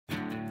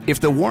If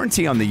the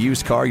warranty on the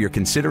used car you're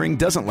considering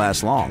doesn't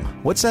last long,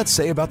 what's that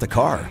say about the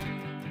car?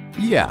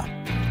 Yeah.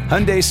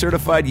 Hyundai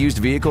Certified Used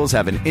Vehicles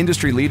have an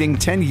industry-leading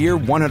 10-year,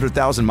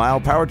 100,000-mile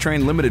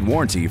powertrain limited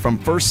warranty from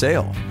first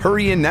sale.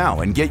 Hurry in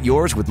now and get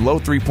yours with low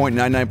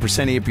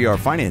 3.99% APR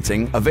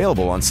financing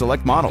available on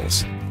select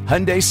models.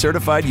 Hyundai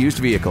Certified Used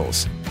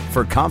Vehicles.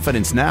 For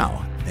confidence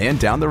now and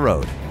down the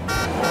road.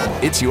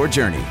 It's your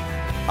journey.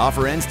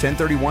 Offer ends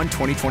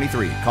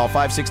 10/31/2023. Call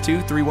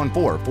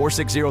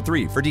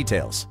 562-314-4603 for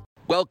details.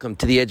 Welcome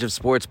to the Edge of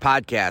Sports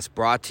podcast,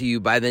 brought to you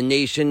by The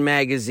Nation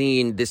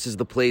magazine. This is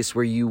the place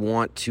where you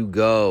want to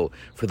go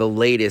for the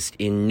latest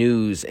in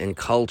news and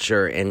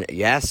culture and,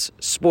 yes,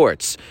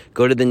 sports.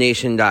 Go to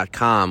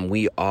thenation.com.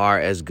 We are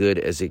as good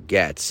as it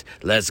gets.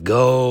 Let's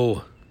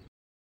go.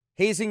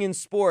 Hazing in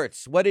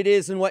sports, what it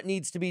is and what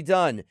needs to be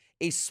done.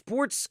 A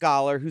sports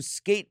scholar whose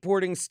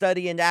skateboarding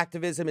study and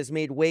activism has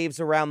made waves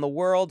around the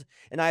world,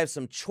 and I have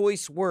some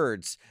choice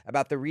words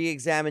about the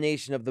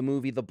re-examination of the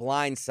movie The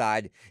Blind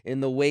Side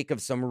in the wake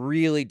of some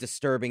really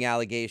disturbing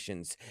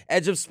allegations.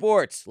 Edge of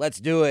Sports, let's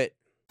do it.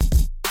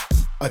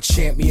 A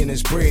champion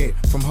is bred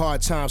from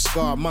hard times,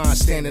 scarred mind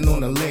standing on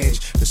the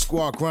ledge. The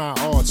squad grind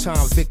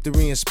all-time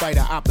victory in spite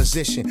of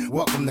opposition.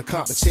 Welcome to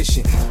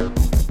competition.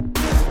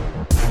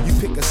 You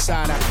pick a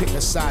side, I pick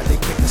a side, they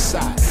pick a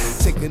side.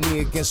 Take a knee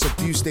against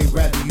abuse, they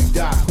rather you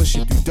die.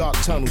 Pushing through dark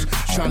tunnels,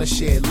 trying to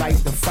shed light.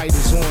 The fight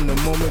is on the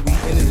moment we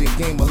enter the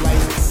game of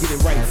life. Get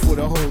it right before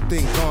the whole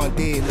thing gone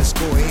dead. Let's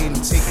go ahead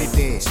and take it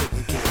there.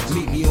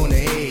 Meet me on the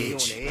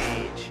edge.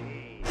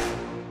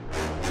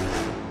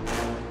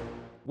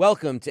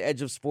 Welcome to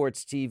Edge of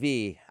Sports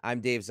TV.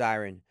 I'm Dave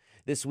Zirin.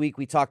 This week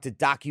we talked to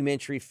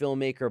documentary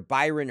filmmaker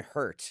Byron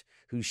Hurt,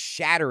 whose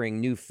shattering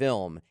new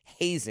film,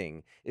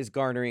 Hazing, is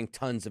garnering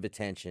tons of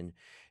attention.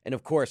 And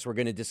of course, we're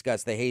going to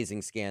discuss the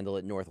hazing scandal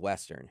at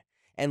Northwestern.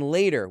 And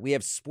later, we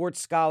have sports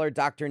scholar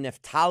Dr.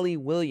 Neftali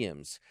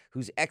Williams,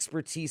 whose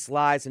expertise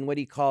lies in what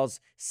he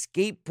calls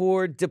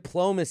skateboard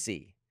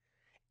diplomacy.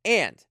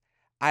 And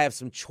I have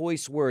some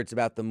choice words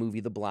about the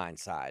movie The Blind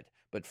Side.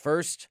 But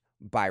first,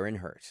 Byron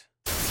Hurt.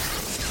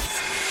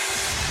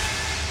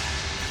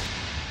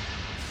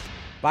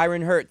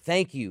 Byron Hurt,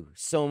 thank you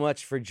so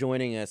much for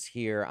joining us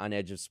here on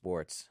Edge of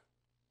Sports.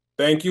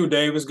 Thank you,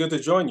 Dave. It's good to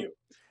join you.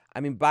 I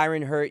mean,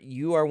 Byron Hurt,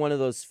 you are one of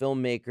those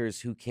filmmakers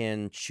who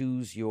can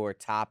choose your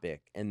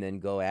topic and then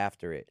go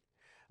after it.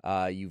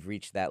 You've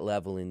reached that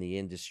level in the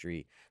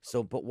industry.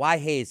 But why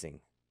hazing?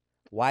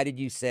 Why did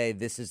you say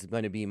this is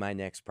going to be my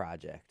next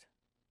project?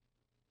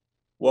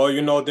 Well,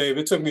 Dave,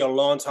 it took me a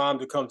long time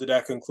to come to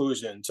that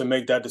conclusion, to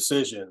make that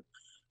decision.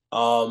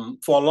 For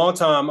a long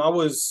time, I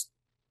was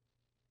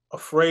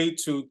afraid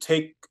to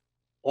take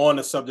on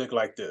a subject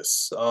like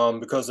this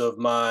because of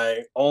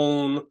my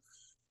own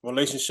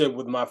relationship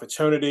with my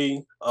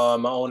fraternity,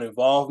 my own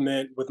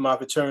involvement with my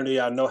fraternity.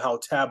 I know how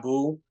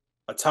taboo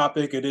a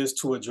topic it is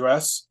to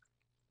address.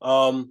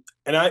 And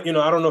I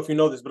don't know if you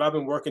know this, but I've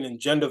been working in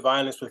gender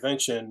violence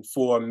prevention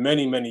for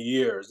many, many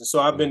years. And so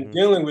I've been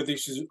dealing with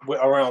issues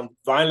around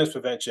violence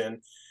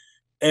prevention.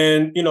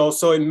 And,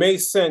 so it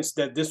made sense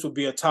that this would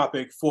be a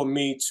topic for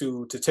me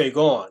to take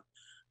on.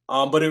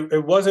 But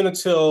it wasn't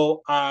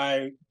until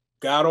I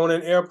got on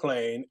an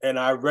airplane and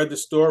I read the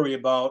story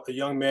about a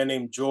young man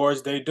named George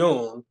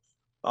Daydoun,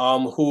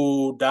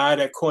 who died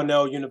at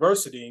Cornell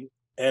University.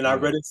 And I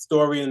read his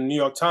story in the New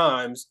York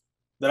Times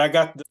that I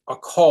got a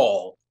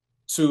call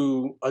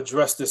to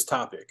address this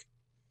topic.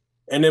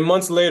 And then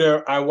months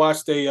later, I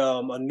watched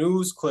a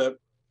news clip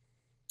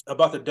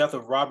about the death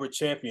of Robert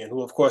Champion,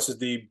 who, of course, is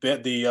the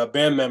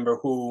band member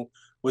who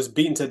was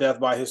beaten to death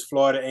by his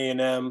Florida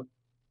A&M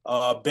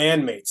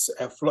bandmates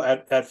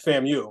at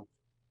FAMU.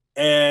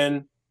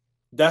 And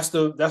that's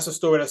the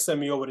story that sent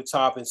me over the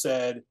top and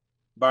said,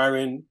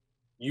 Byron,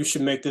 you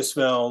should make this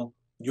film.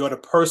 You're the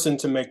person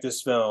to make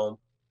this film.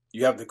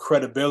 You have the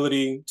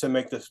credibility to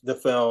make the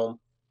film,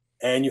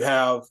 and you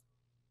have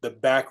the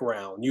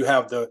background. You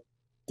have the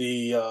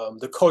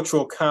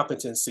cultural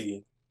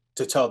competency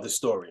to tell the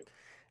story.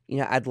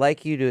 I'd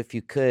like you to, if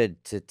you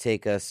could, to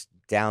take us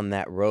down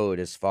that road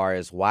as far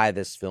as why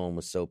this film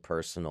was so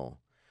personal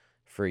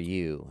for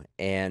you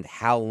and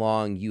how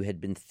long you had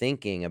been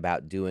thinking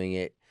about doing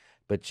it,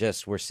 but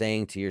just were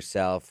saying to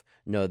yourself,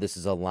 no, this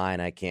is a line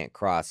I can't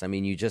cross. I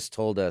mean, you just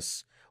told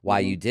us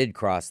why you did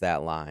cross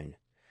that line,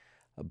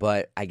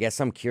 but I guess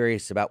I'm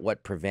curious about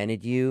what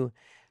prevented you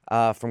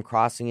from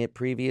crossing it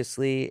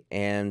previously,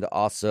 and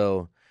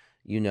also,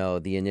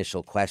 the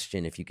initial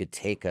question, if you could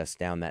take us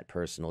down that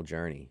personal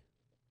journey.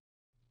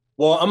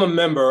 Well, I'm a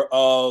member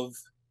of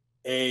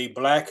a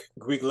Black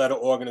Greek letter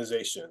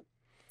organization.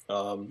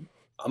 I'm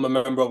a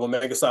member of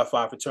Omega Psi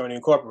Phi Fraternity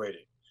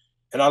Incorporated,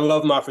 and I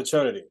love my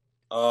fraternity.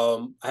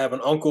 I have an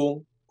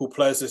uncle who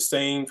pledged the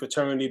same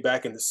fraternity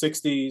back in the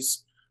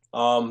 60s.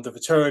 The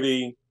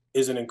fraternity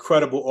is an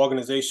incredible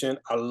organization.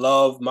 I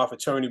love my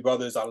fraternity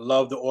brothers. I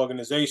love the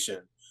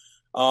organization.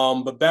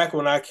 But back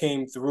when I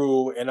came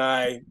through and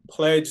I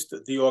pledged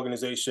the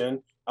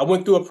organization, I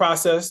went through a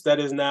process that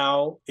is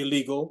now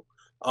illegal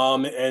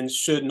and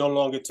should no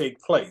longer take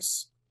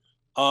place.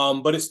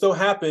 But it still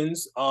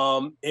happens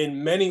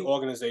in many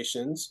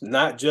organizations,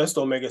 not just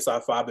Omega Psi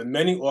Phi, but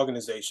many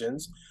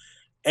organizations.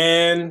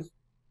 And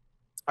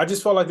I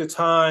just felt like the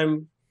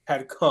time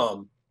had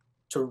come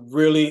to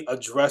really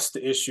address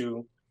the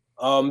issue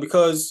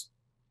because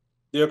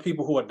there are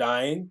people who are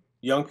dying,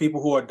 young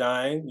people who are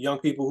dying, young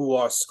people who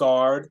are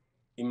scarred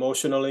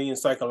emotionally and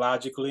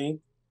psychologically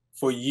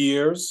for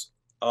years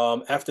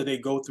after they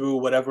go through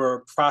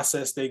whatever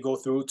process they go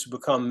through to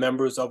become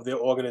members of their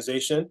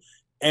organization.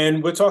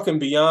 And we're talking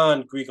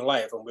beyond Greek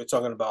life, and we're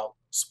talking about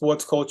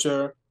sports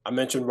culture. I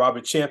mentioned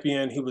Robert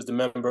Champion. He was a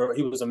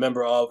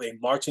member of a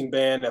marching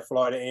band at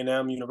Florida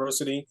A&M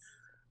University.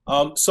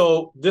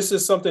 So this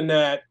is something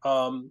that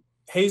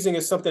hazing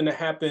is something that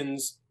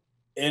happens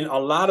in a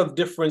lot of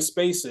different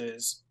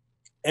spaces.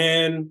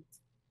 And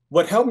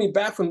what held me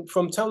back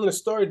from telling the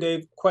story,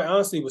 Dave, quite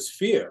honestly, was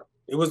fear.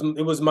 It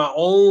was my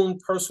own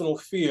personal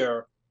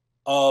fear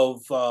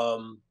of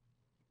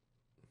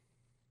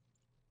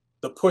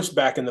the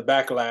pushback and the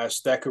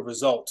backlash that could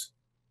result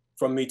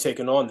from me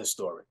taking on this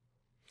story.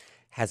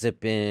 Has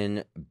it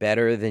been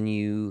better than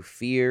you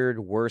feared,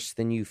 worse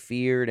than you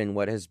feared? And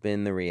what has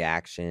been the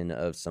reaction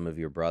of some of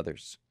your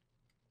brothers?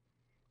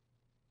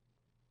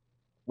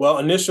 Well,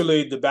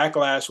 initially the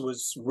backlash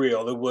was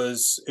real. It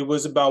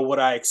was about what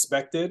I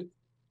expected.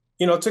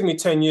 You know, it took me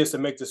 10 years to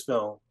make this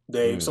film,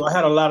 Dave. So I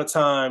had a lot of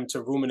time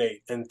to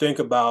ruminate and think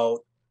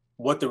about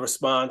what the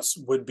response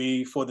would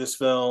be for this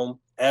film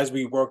as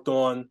we worked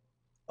on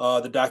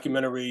the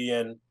documentary,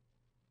 and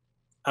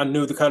I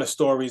knew the kind of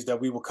stories that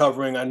we were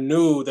covering. I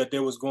knew that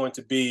there was going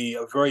to be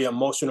a very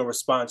emotional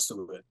response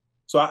to it.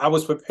 So I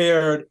was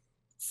prepared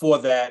for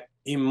that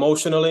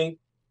emotionally.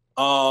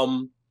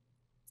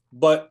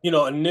 But, you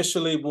know,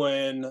 initially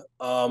when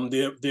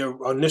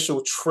the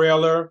initial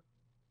trailer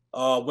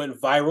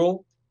went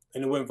viral,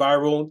 and it went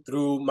viral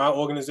through my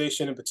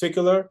organization in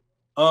particular,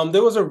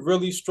 there was a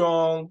really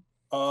strong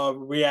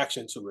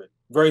reaction to it,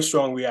 very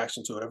strong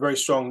reaction to it, a very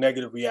strong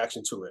negative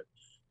reaction to it.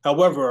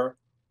 However,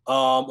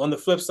 on the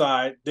flip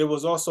side, there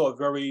was also a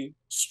very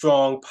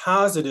strong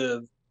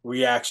positive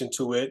reaction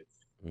to it.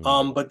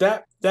 But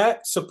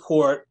that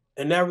support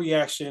and that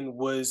reaction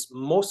was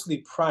mostly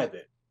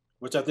private,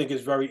 which I think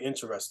is very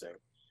interesting.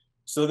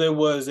 So there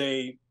was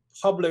a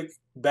public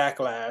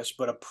backlash,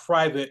 but a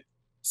private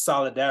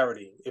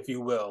solidarity, if you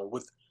will,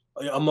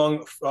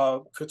 among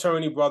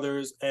fraternity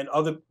brothers and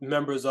other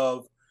members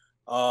of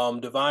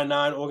Divine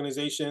Nine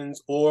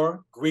organizations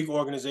or Greek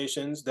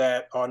organizations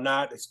that are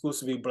not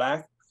exclusively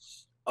Black,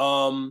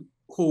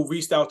 who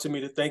reached out to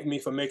me to thank me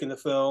for making the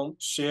film,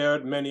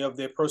 shared many of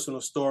their personal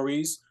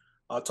stories,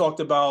 talked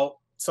about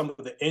some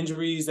of the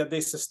injuries that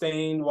they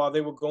sustained while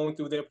they were going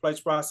through their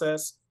pledge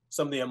process,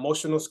 some of the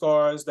emotional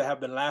scars that have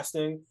been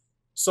lasting.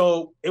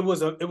 So it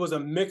was a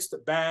mixed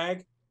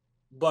bag,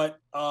 but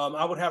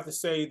I would have to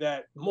say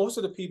that most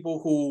of the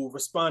people who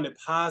responded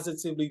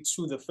positively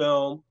to the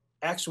film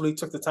actually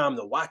took the time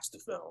to watch the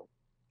film.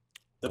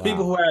 The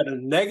people who had a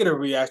negative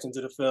reaction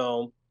to the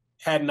film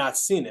had not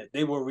seen it.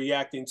 They were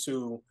reacting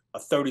to a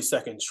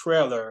 30-second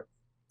trailer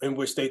in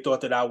which they thought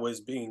that I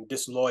was being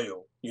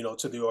disloyal, you know,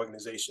 to the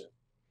organization.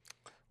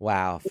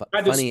 Wow.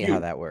 Funny how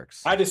that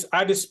works. I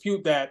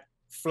dispute that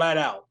flat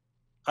out.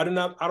 I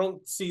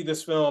don't see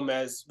this film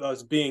as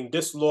being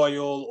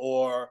disloyal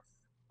or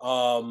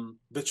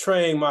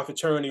betraying my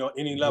fraternity on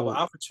any level.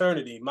 Our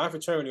fraternity, my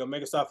fraternity,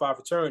 Omega Psi Phi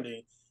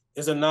fraternity,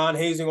 is a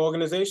non-hazing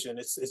organization.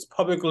 It's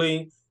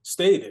publicly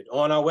stated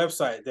on our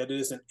website that it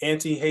is an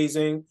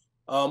anti-hazing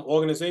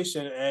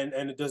organization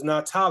and it does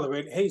not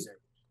tolerate hazing.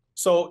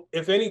 So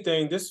if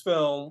anything, this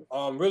film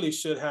really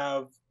should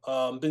have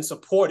been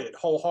supported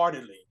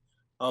wholeheartedly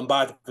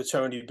by the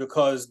fraternity,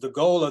 because the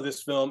goal of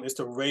this film is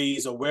to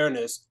raise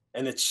awareness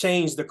and to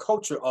change the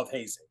culture of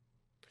hazing.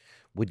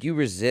 Would you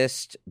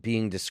resist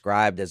being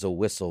described as a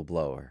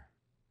whistleblower?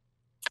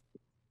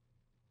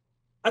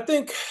 I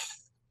think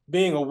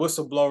being a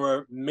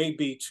whistleblower may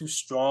be too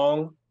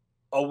strong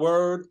a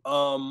word,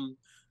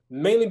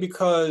 mainly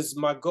because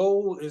my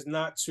goal is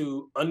not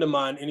to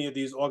undermine any of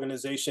these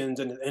organizations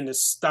and to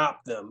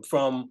stop them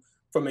from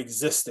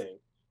existing.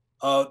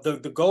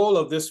 The goal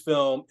of this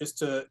film is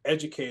to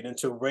educate and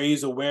to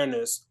raise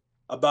awareness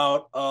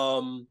about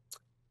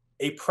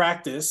a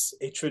practice,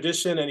 a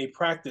tradition and a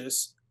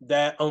practice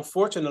that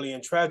unfortunately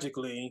and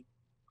tragically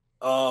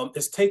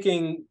is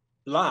taking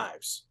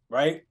lives,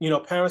 right? You know,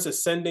 parents are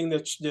sending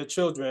their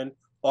children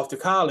off to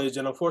college,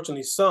 and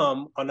unfortunately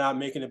some are not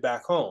making it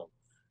back home.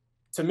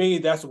 To me,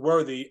 that's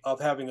worthy of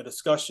having a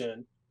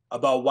discussion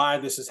about why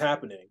this is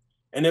happening.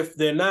 And if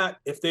they're not,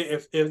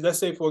 if let's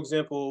say, for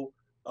example,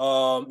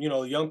 you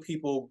know, young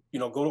people, you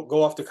know,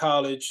 go off to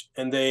college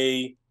and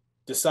they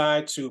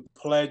decide to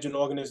pledge an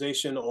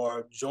organization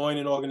or join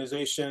an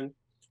organization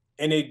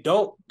and they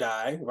don't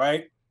die,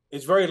 right?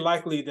 It's very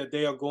likely that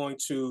they are going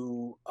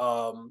to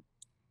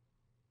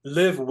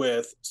live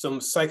with some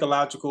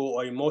psychological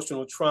or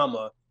emotional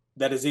trauma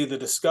that is either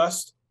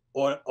discussed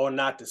or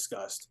not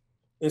discussed.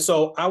 And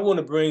so I want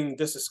to bring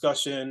this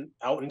discussion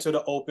out into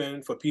the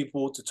open for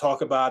people to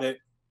talk about it,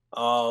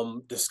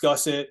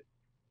 discuss it,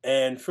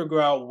 and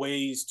figure out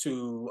ways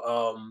to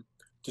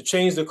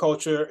change the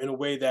culture in a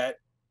way that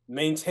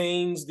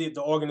maintains the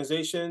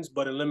organizations,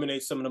 but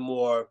eliminates some of the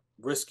more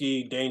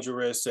risky,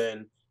 dangerous,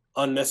 and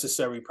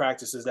unnecessary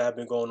practices that have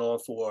been going on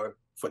for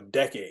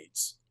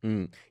decades,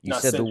 You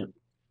not said centuries.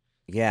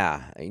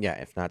 yeah,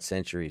 if not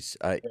centuries.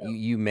 Yeah.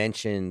 You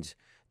mentioned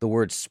the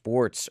word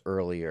sports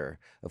earlier.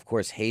 Of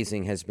course,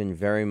 hazing has been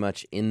very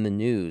much in the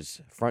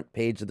news, front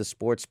page of the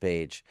sports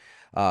page,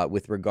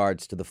 with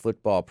regards to the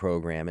football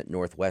program at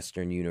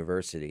Northwestern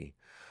University.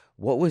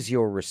 What was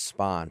your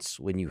response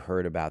when you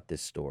heard about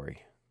this story?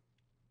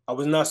 I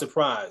was not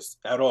surprised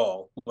at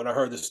all when I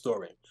heard this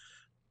story.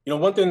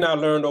 One thing that I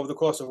learned over the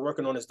course of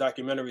working on this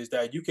documentary is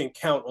that you can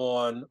count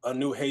on a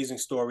new hazing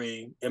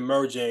story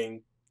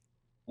emerging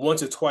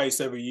once or twice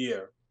every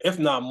year, if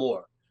not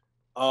more.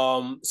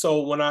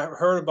 So when I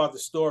heard about the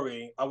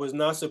story, I was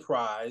not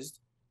surprised.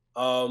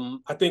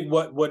 I think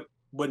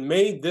what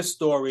made this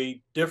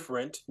story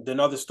different than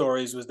other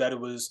stories was that it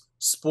was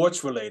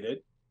sports related,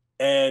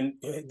 and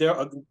there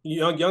are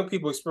young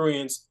people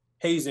experience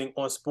hazing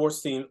on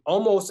sports teams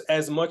almost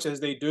as much as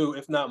they do,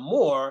 if not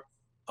more,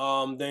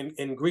 than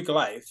in Greek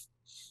life.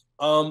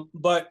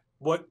 But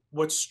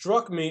what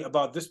struck me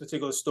about this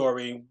particular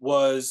story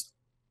was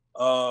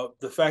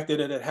the fact that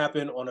it had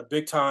happened on a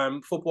big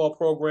time football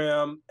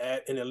program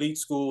at an elite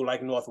school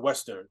like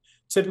Northwestern.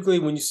 Typically,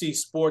 when you see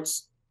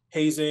sports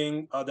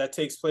hazing that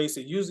takes place,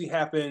 it usually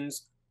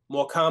happens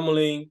more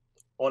commonly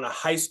on a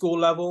high school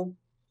level.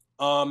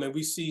 And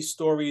we see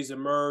stories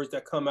emerge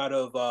that come out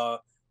of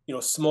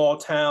small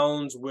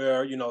towns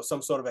where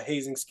some sort of a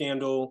hazing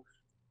scandal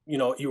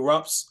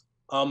erupts.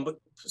 But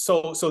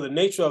so the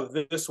nature of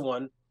this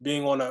one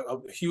being on a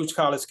huge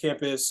college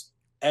campus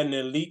at an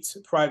elite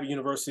private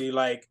university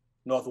like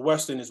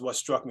Northwestern is what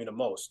struck me the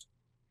most.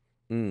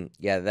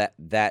 Yeah,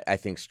 that I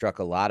think struck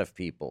a lot of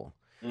people.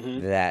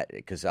 Mm-hmm. That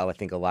because I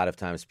think a lot of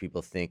times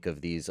people think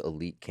of these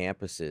elite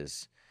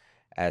campuses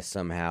as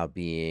somehow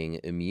being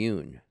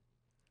immune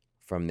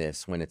from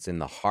this when it's in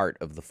the heart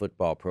of the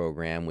football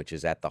program, which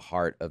is at the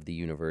heart of the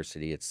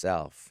university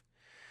itself.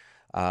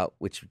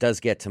 Which does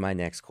get to my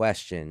next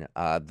question.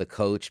 The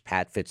coach,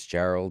 Pat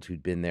Fitzgerald,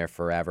 who'd been there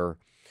forever,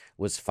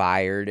 was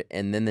fired.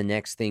 And then the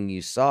next thing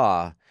you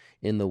saw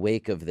in the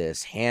wake of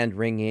this,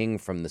 hand-wringing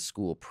from the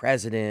school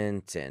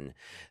president and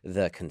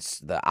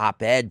the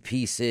op-ed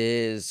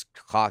pieces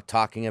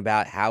talking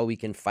about how we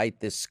can fight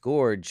this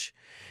scourge,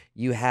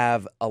 you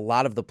have a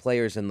lot of the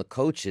players and the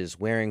coaches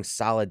wearing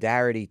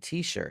solidarity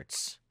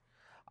T-shirts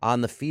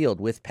on the field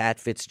with Pat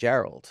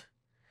Fitzgerald.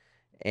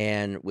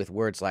 And with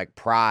words like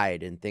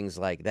pride and things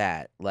like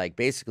that, like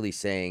basically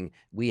saying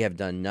we have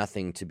done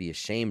nothing to be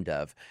ashamed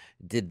of.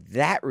 Did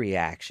that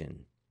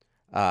reaction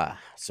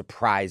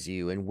surprise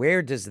you? And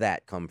where does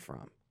that come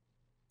from?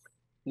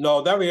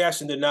 No, that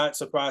reaction did not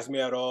surprise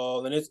me at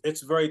all. And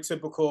it's very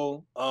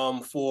typical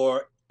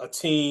for a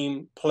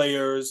team,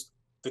 players,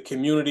 the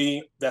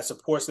community that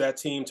supports that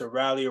team to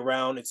rally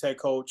around its head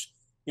coach.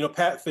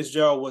 Pat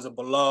Fitzgerald was a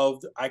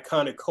beloved,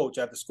 iconic coach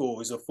at the school.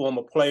 He's a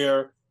former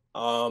player.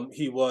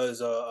 He was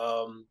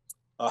a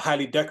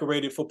highly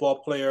decorated football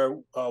player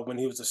when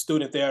he was a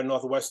student there at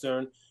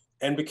Northwestern,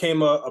 and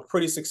became a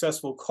pretty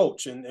successful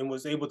coach and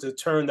was able to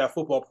turn that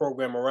football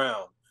program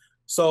around.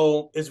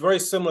 So it's very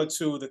similar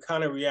to the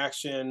kind of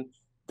reaction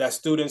that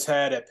students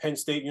had at Penn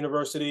State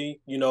University,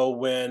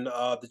 when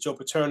the Joe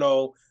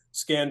Paterno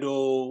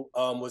scandal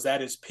was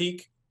at its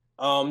peak.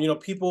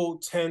 People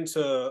tend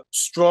to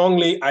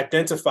strongly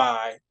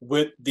identify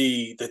with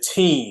the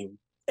team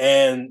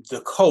and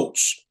the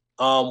coach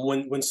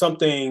when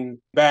something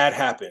bad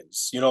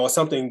happens, or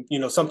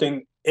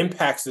something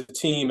impacts the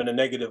team in a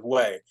negative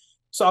way.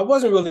 So I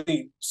wasn't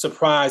really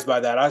surprised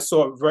by that. I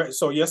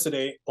saw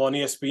yesterday on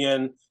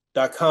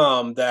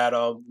ESPN.com that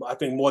I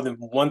think more than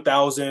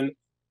 1,000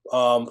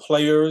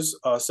 players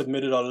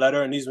submitted a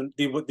letter, and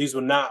these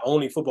were not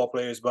only football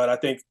players, but I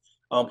think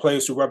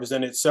players who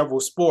represented several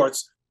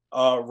sports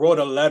wrote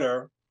a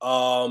letter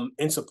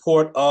in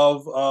support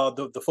of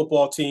the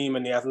football team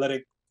and the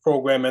athletic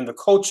program and the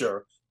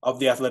culture of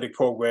the athletic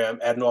program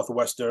at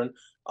Northwestern,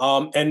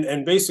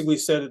 and basically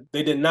said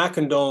they did not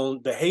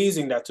condone the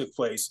hazing that took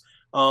place,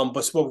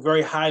 but spoke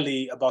very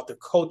highly about the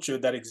culture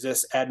that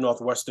exists at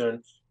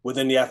Northwestern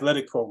within the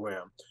athletic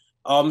program.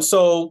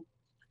 So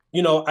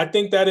I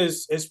think that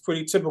is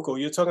pretty typical.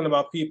 You're talking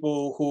about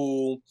people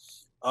who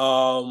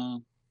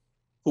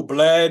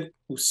bled,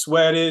 who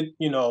sweated,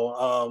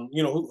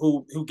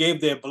 who gave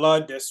their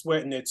blood, their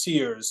sweat, and their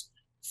tears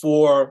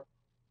for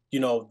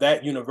that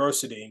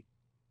university,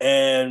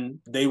 and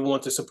they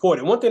want to support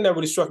it. One thing that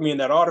really struck me in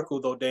that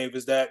article, though, Dave,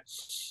 is that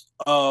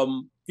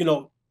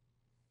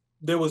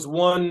there was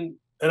one,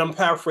 and I'm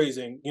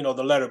paraphrasing,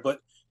 the letter, but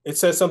it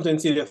says something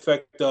to the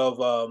effect of,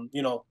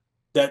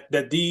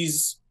 that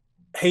these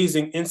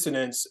hazing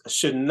incidents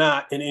should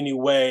not in any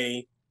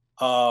way,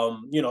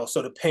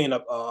 sort of paint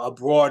a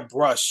broad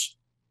brush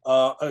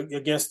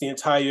against the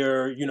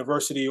entire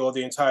university or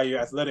the entire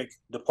athletic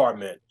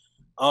department.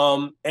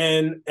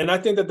 And I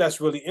think that that's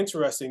really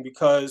interesting,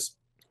 because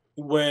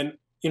when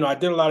I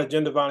did a lot of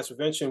gender violence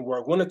prevention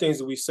work. One of the things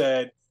that we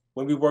said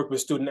when we work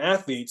with student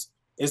athletes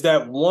is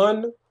that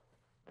one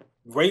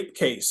rape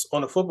case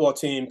on a football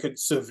team could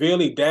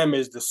severely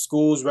damage the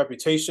school's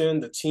reputation,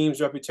 the team's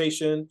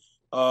reputation,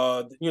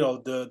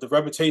 the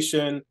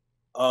reputation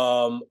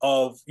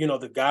of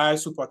the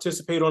guys who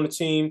participate on the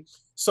team.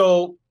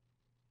 So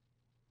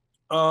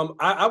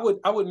I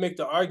would make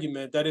the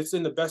argument that it's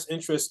in the best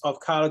interest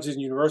of colleges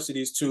and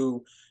universities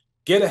to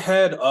get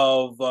ahead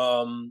of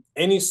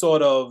any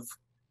sort of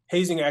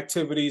hazing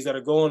activities that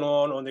are going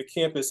on their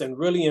campus and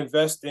really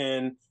invest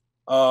in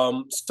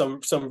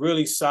some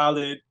really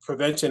solid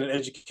prevention and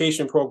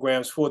education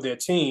programs for their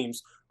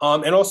teams,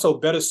 and also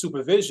better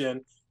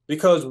supervision,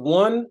 because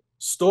one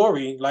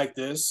story like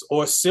this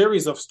or a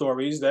series of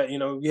stories that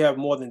we have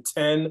more than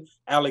 10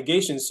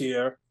 allegations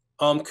here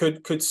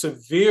could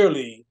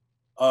severely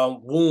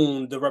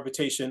wound the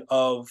reputation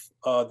of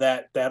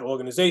that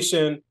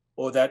organization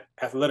or that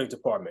athletic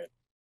department.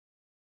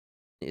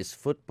 Is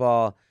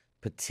football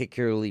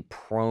particularly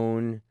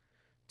prone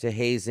to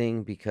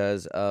hazing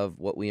because of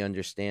what we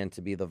understand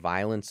to be the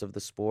violence of the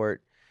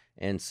sport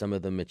and some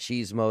of the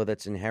machismo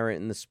that's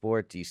inherent in the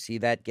sport? Do you see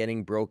that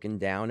getting broken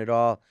down at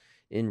all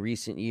in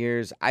recent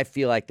years? I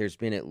feel like there's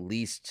been at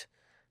least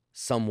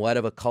somewhat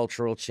of a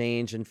cultural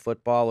change in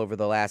football over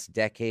the last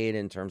decade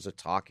in terms of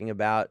talking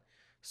about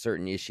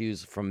certain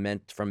issues from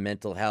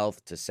mental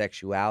health to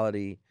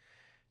sexuality.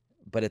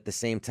 But at the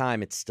same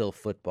time, it's still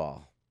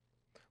football.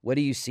 What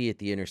do you see at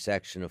the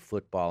intersection of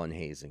football and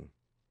hazing?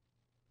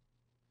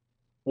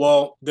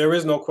 Well, there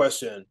is no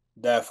question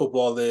that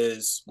football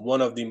is one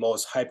of the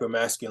most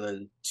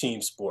hyper-masculine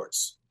team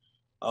sports.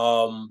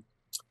 The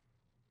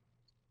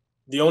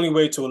only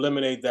way to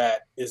eliminate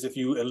that is if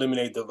you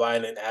eliminate the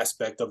violent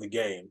aspect of the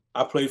game.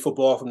 I played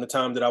football from the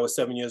time that I was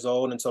 7 years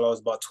old until I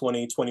was about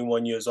 20,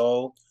 21 years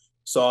old.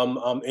 So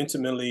I'm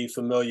intimately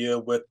familiar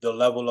with the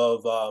level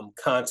of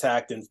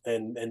contact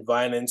and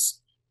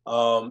violence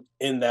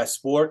in that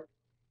sport.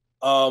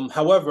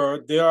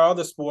 However, there are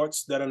other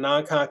sports that are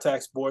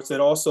non-contact sports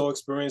that also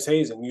experience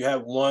hazing. You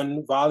have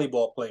one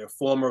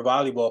former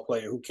volleyball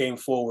player, who came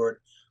forward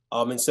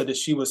and said that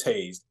she was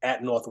hazed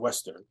at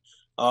Northwestern.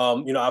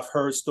 I've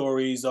heard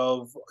stories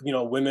of,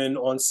 women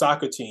on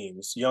soccer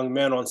teams, young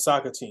men on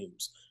soccer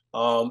teams,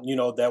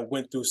 that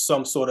went through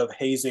some sort of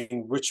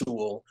hazing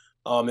ritual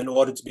in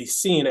order to be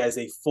seen as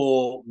a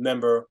full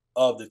member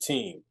of the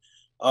team.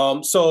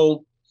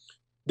 So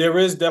there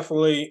is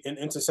definitely an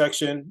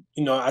intersection.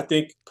 I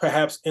think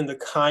perhaps in the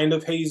kind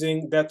of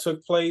hazing that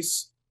took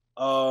place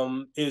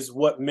is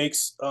what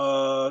makes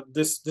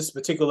this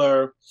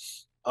particular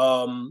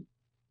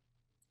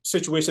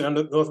situation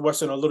under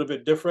Northwestern a little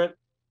bit different.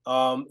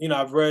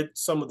 I've read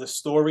some of the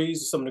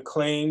stories, some of the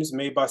claims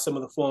made by some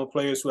of the former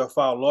players who have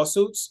filed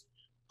lawsuits.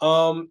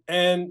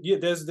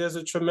 There's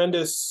a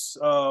tremendous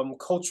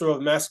culture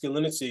of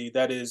masculinity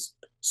that is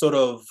sort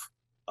of,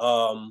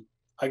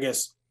 I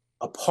guess,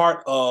 a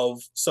part of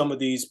some of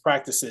these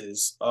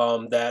practices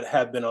that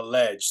have been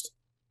alleged,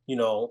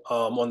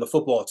 on the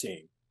football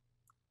team.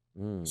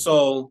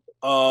 So,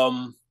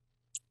 so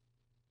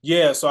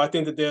I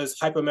think that there's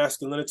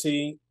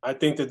hypermasculinity. I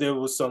think that there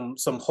was some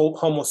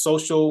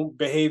homosocial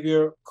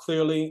behavior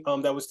clearly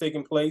that was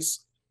taking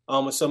place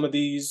with some of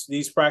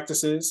these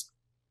practices.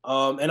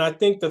 And I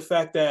think the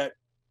fact that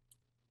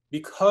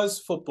because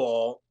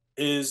football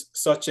is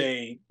such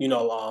a,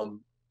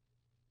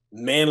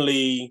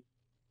 manly,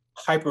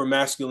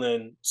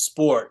 hyper-masculine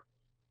sport,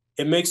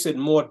 it makes it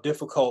more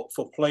difficult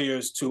for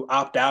players to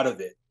opt out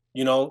of it,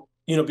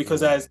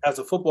 because as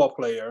a football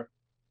player,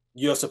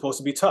 you're supposed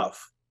to be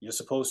tough. You're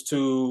supposed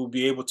to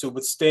be able to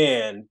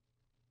withstand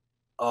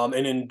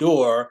and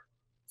endure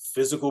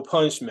physical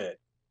punishment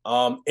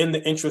in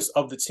the interest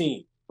of the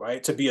team,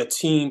 right? To be a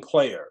team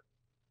player,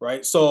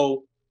 right?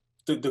 So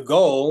the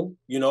goal,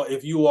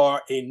 if you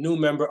are a new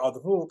member of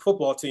the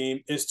football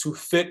team, is to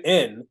fit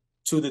in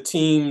to the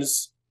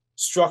team's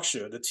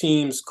structure, the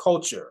team's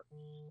culture.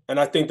 And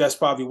I think that's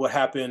probably what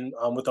happened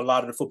with a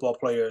lot of the football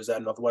players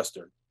at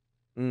Northwestern.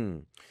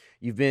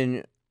 You've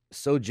been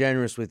so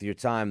generous with your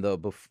time,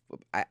 though.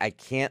 I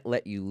can't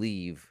let you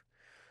leave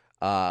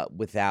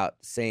without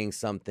saying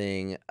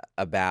something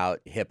about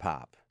hip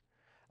hop.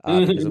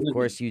 Because, of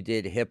course, you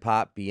did Hip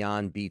Hop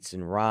Beyond Beats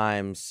and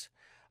Rhymes,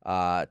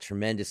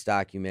 tremendous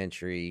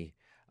documentary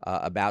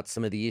about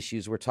some of the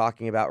issues we're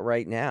talking about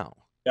right now.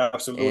 Yeah,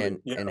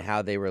 absolutely. And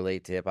how they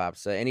relate to hip hop.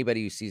 So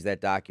anybody who sees that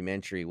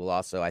documentary will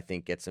also, I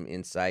think, get some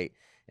insight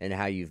in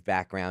how you've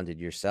backgrounded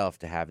yourself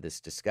to have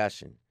this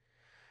discussion.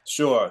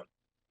 Sure.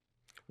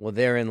 Well,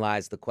 therein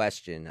lies the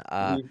question.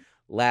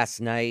 Last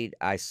night,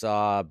 I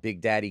saw Big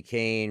Daddy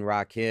Kane,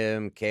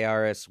 Rakim,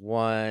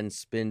 KRS-One,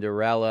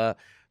 Spinderella,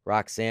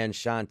 Roxanne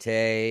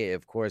Shante,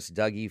 of course,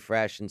 Dougie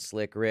Fresh and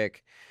Slick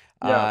Rick.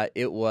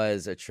 It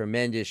was a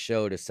tremendous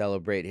show to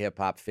celebrate Hip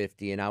Hop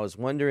 50, and I was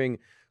wondering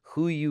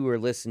who you were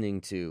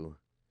listening to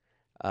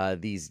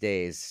these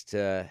days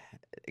to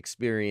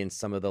experience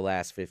some of the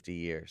last 50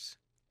 years.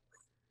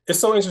 It's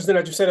so interesting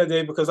that you said that,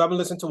 Dave, because I've been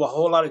listening to a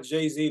whole lot of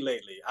Jay-Z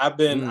lately. I have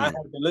been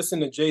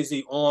listening to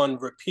Jay-Z on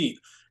repeat,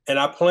 and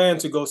I plan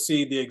to go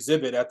see the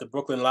exhibit at the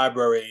Brooklyn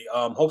Library,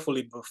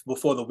 hopefully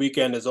before the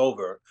weekend is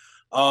over.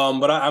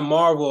 But I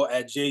marvel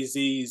at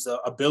Jay-Z's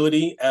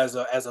ability as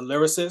a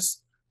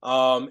lyricist,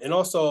 and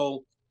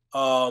also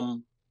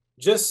um,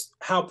 just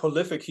how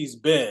prolific he's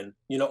been,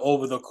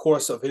 over the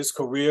course of his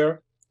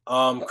career,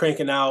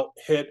 cranking out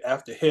hit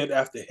after hit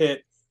after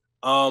hit.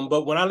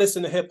 But when I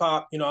listen to hip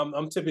hop,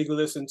 I'm typically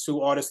listening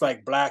to artists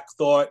like Black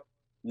Thought,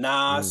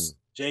 Nas,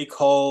 J.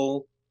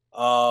 Cole,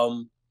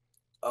 um,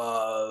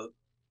 uh,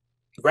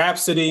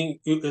 Rhapsody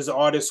is an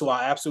artist who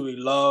I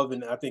absolutely love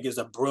and I think is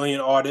a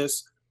brilliant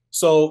artist.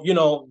 So,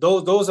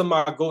 those are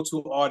my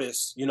go-to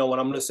artists, when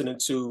I'm listening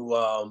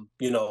to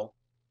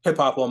hip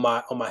hop on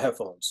my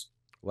headphones.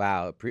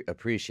 Wow,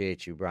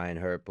 appreciate you, Byron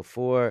Hurt.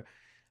 Before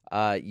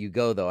you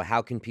go, though,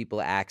 how can people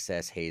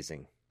access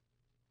Hazing?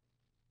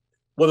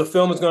 Well, the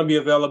film is going to be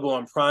available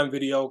on Prime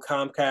Video,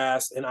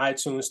 Comcast, and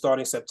iTunes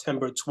starting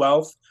September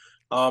 12th.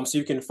 So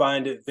you can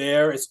find it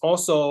there. It's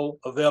also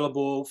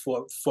available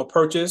for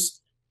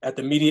purchase at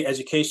the Media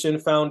Education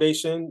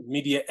Foundation,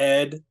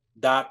 mediaed.org.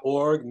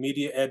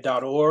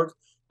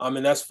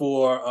 And that's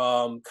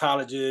for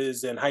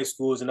colleges and high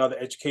schools and other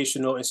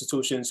educational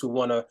institutions who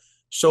want to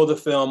show the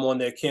film on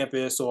their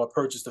campus or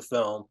purchase the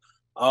film.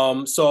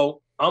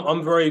 So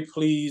I'm very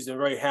pleased and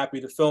very happy.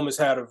 The film has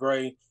had a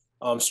very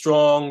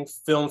strong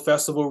film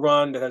festival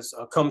run that has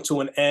come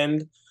to an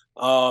end.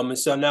 And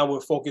so now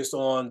we're focused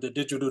on the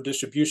digital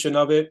distribution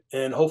of it,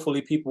 and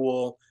hopefully people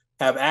will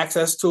have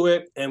access to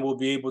it and will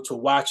be able to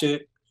watch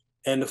it.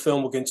 And the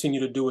film will continue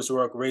to do its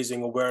work,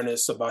 raising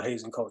awareness about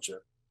hazing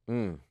culture.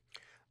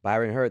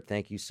 Byron Hurt,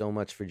 thank you so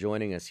much for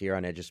joining us here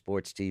on Edge of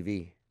Sports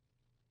TV.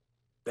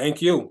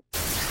 Thank you.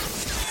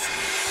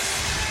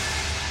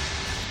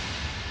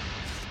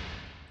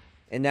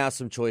 And now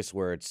some choice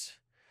words.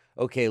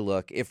 Okay,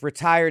 look, if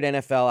retired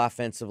NFL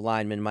offensive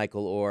lineman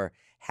Michael Oher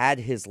had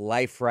his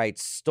life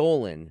rights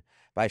stolen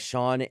by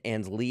Sean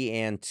and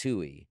Leanne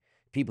Tuohy,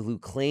 people who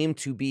claim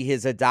to be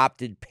his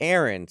adopted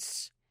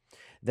parents,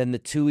 then the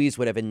Tuohys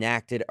would have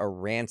enacted a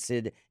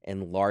rancid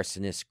and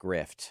larcenous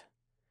grift.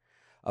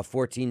 A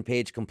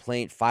 14-page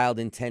complaint filed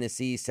in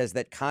Tennessee says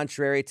that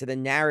contrary to the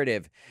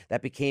narrative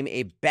that became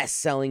a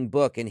best-selling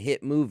book and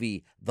hit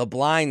movie, The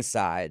Blind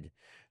Side,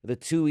 the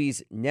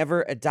Tuohys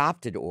never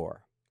adopted Oher.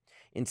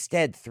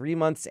 Instead, 3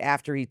 months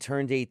after he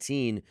turned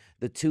 18,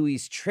 the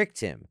Tuohys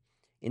tricked him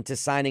into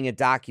signing a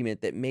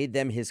document that made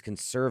them his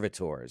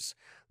conservators,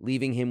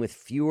 leaving him with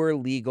fewer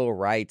legal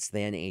rights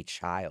than a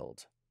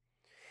child.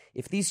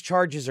 If these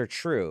charges are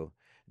true,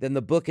 then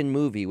the book and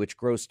movie, which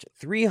grossed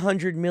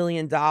 $300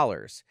 million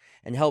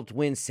and helped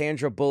win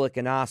Sandra Bullock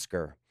an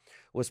Oscar,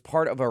 was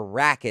part of a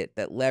racket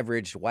that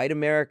leveraged white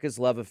America's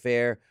love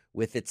affair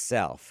with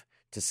itself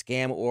to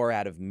scam Oher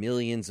out of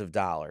millions of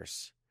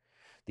dollars.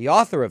 The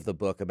author of the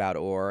book about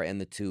Oher and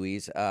the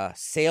Tuohys, a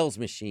sales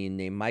machine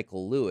named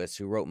Michael Lewis,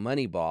 who wrote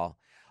Moneyball,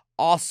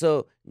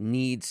 also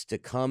needs to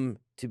come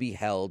to be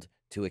held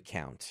to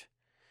account.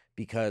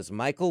 Because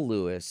Michael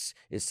Lewis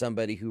is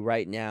somebody who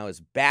right now is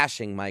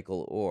bashing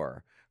Michael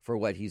Oher for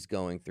what he's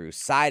going through,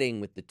 siding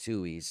with the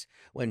Tuohys,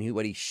 when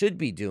what he should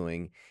be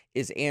doing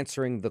is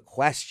answering the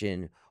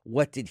question,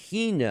 what did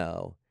he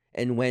know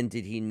and when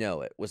did he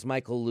know it? Was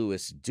Michael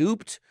Lewis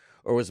duped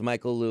or was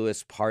Michael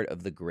Lewis part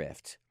of the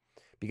grift?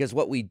 Because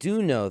what we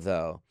do know,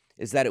 though,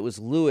 is that it was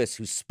Lewis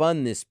who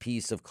spun this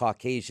piece of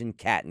Caucasian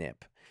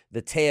catnip,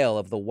 the tale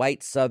of the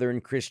white Southern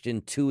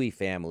Christian Tuohy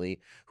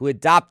family who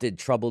adopted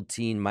troubled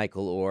teen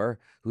Michael Oher,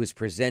 who is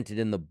presented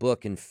in the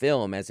book and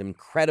film as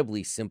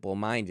incredibly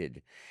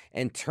simple-minded,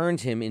 and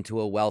turned him into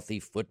a wealthy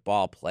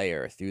football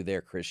player through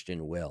their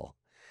Christian will.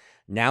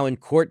 Now in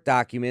court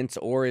documents,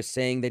 Oher is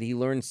saying that he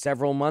learned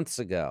several months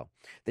ago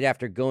that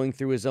after going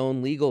through his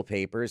own legal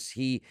papers,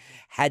 he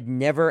had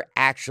never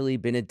actually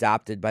been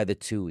adopted by the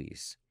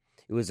Tuohys.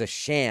 It was a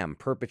sham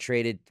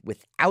perpetrated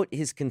without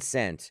his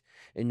consent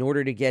in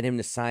order to get him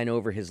to sign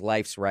over his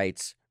life's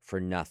rights for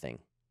nothing.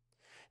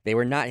 They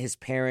were not his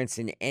parents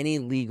in any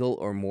legal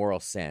or moral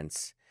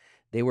sense.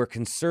 They were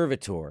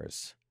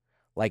conservators,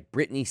 like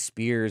Britney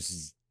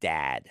Spears'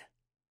 dad.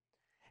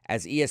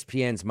 As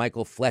ESPN's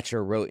Michael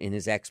Fletcher wrote in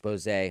his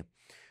expose, the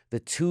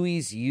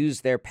Tuohys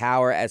used their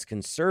power as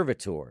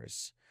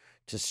conservators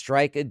to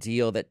strike a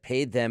deal that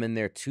paid them and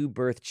their two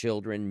birth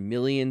children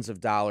millions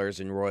of dollars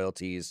in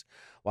royalties,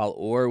 while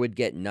Oher would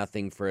get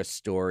nothing for a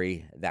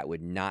story that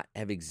would not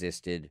have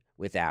existed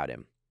without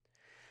him.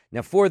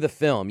 Now, for the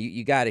film,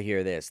 you got to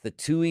hear this. The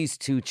Tuohy's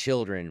two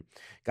children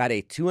got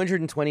a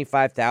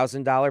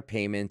 $225,000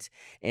 payment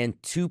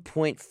and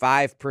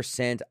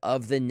 2.5%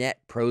 of the net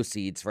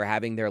proceeds for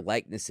having their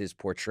likenesses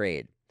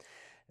portrayed.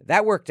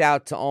 That worked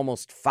out to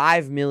almost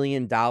 $5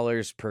 million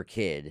per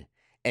kid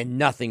and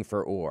nothing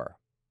for Oher.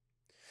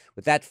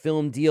 With that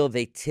film deal,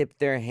 they tipped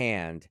their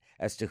hand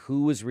as to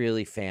who was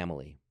really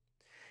family.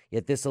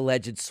 Yet this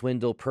alleged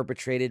swindle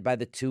perpetrated by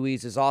the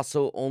Tuohys is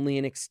also only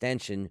an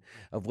extension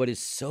of what is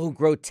so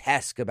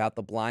grotesque about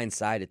The Blind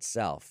Side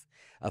itself,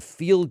 a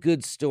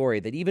feel-good story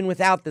that even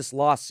without this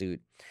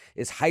lawsuit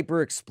is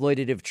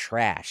hyper-exploitative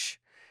trash.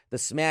 The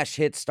smash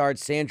hit starred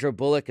Sandra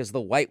Bullock as the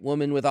white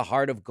woman with a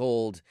heart of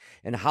gold,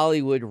 and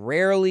Hollywood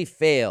rarely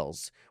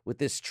fails with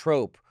this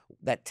trope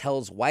that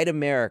tells white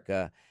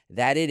America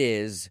that it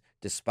is,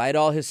 despite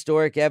all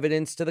historic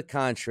evidence to the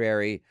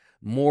contrary,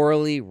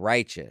 morally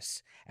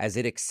righteous, as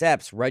it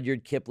accepts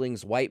Rudyard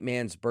Kipling's white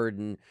man's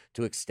burden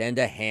to extend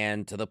a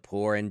hand to the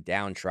poor and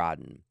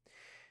downtrodden.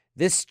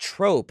 This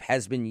trope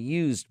has been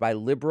used by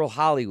liberal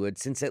Hollywood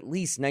since at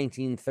least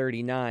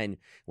 1939,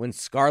 when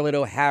Scarlett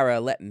O'Hara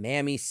let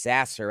Mammy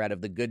sass her out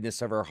of the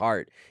goodness of her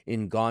heart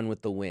in Gone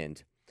with the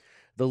Wind.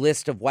 The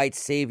list of white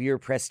savior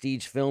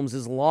prestige films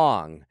is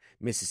long: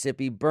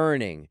 Mississippi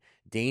Burning,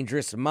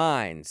 Dangerous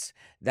Minds,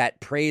 that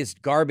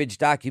praised garbage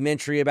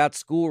documentary about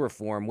school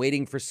reform,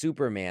 Waiting for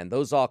Superman.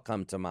 Those all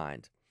come to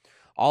mind.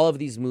 All of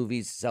these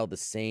movies sell the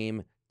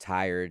same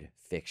tired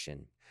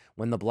fiction.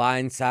 When The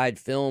Blind Side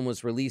film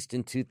was released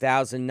in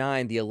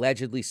 2009, the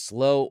allegedly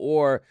slow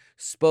Orr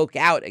spoke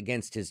out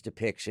against his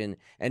depiction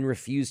and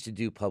refused to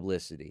do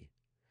publicity.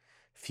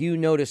 Few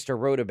noticed or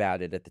wrote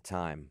about it at the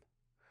time.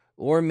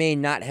 Orr may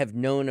not have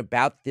known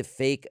about the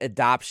fake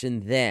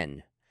adoption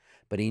then,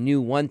 but he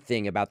knew one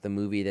thing about the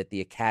movie that the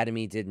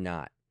Academy did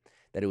not: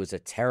 that it was a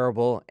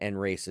terrible and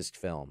racist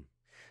film.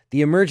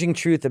 The emerging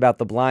truth about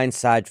The Blind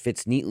Side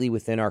fits neatly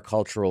within our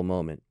cultural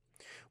moment.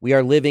 We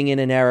are living in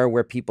an era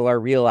where people are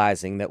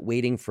realizing that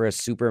waiting for a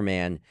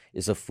Superman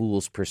is a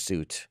fool's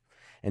pursuit,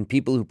 and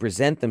people who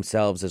present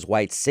themselves as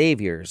white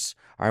saviors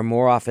are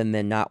more often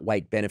than not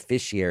white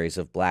beneficiaries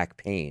of black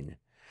pain,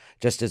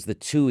 just as the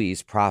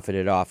Tuohys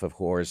profited off of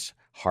Orr's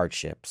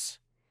hardships.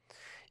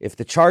 If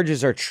the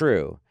charges are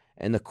true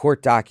and the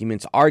court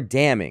documents are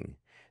damning,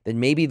 then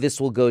maybe this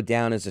will go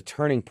down as a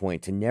turning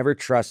point to never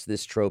trust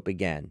this trope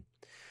again.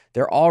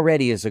 There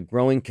already is a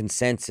growing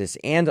consensus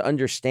and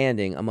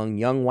understanding among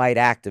young white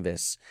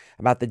activists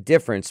about the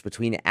difference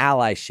between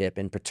allyship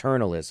and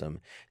paternalism,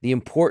 the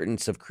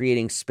importance of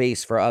creating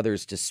space for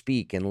others to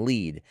speak and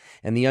lead,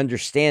 and the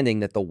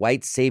understanding that the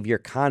white savior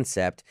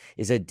concept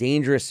is a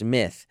dangerous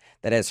myth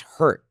that has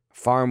hurt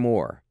far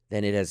more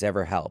than it has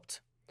ever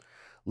helped.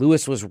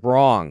 Lewis was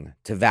wrong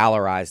to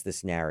valorize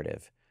this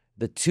narrative.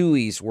 The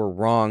Tuohys were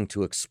wrong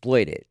to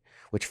exploit it,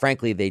 which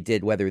frankly they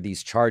did whether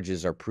these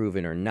charges are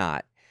proven or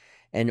not.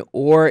 And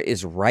Orr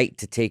is right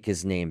to take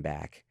his name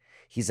back.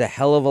 He's a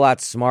hell of a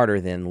lot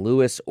smarter than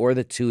Lewis or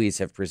the Tuohys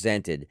have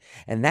presented,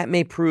 and that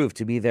may prove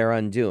to be their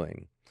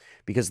undoing,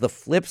 because the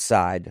flip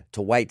side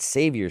to white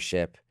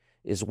saviorship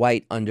is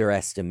white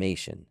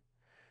underestimation.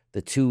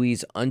 The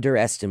Tuohys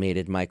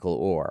underestimated Michael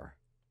Orr,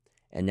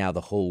 and now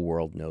the whole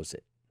world knows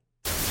it.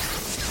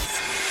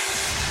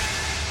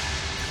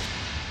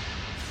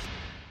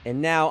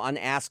 And now on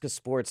Ask a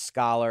Sports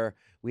Scholar,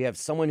 we have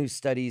someone who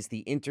studies the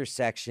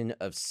intersection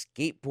of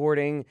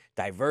skateboarding,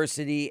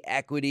 diversity,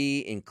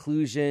 equity,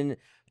 inclusion,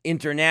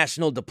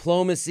 international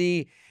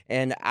diplomacy,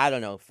 and I don't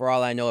know, for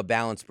all I know, a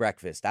balanced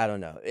breakfast. I don't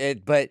know.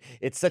 But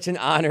it's such an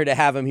honor to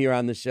have him here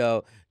on the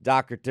show,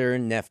 Dr.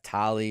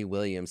 Neftali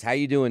Williams. How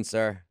you doing,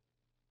 sir?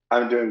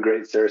 I'm doing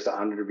great, sir. It's an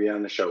honor to be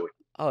on the show with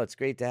you. Oh, it's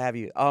great to have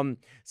you.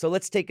 So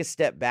let's take a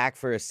step back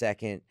for a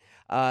second.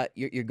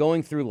 You're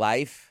going through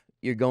life.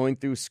 You're going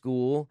through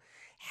school.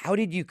 How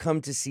did you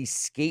come to see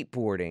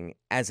skateboarding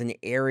as an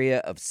area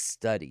of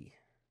study?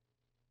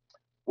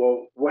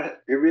 Well,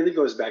 it really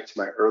goes back to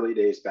my early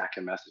days back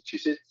in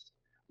Massachusetts.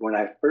 When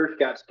I first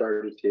got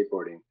started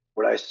skateboarding,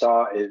 what I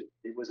saw is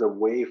it was a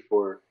way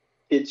for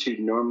kids who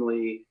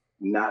normally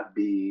not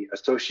be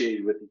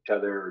associated with each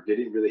other or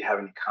didn't really have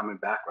any common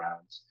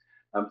backgrounds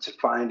to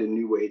find a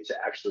new way to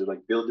actually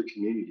like build a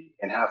community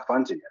and have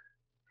fun together.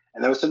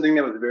 And that was something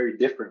that was very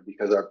different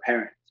because our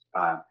parents,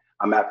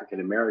 I'm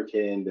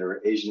African-American, there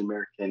were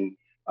Asian-American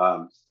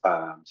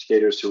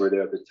skaters who were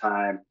there at the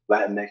time,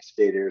 Latinx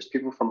skaters,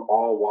 people from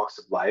all walks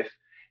of life.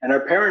 And our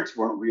parents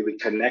weren't really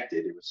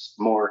connected. It was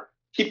more,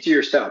 keep to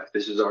yourself.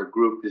 This is our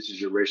group. This is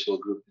your racial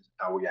group. This is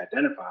how we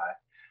identify.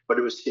 But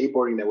it was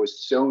skateboarding that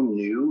was so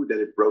new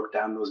that it broke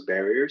down those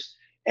barriers.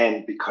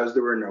 And because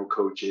there were no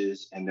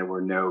coaches and there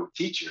were no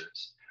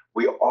teachers,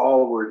 we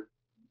all were,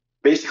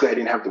 basically, I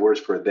didn't have the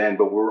words for it then,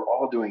 but we were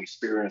all doing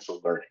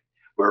experiential learning.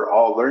 We're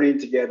all learning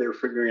together,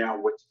 figuring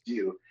out what to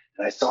do.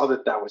 And I saw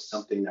that that was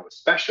something that was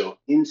special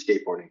in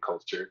skateboarding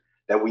culture,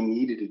 that we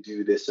needed to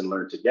do this and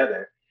learn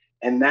together.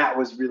 And that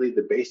was really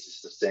the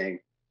basis of saying,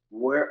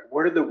 what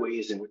are the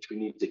ways in which we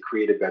need to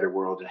create a better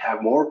world and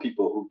have more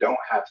people who don't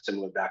have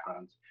similar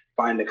backgrounds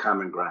find a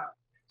common ground.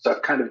 So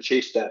I've kind of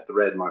chased that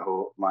thread my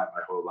whole life.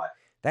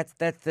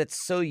 That's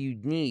so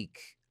unique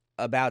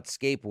about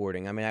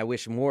skateboarding. I mean, I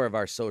wish more of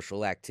our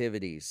social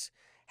activities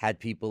had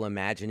people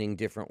imagining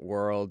different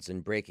worlds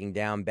and breaking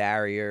down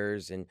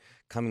barriers and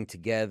coming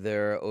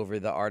together over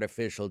the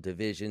artificial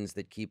divisions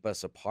that keep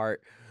us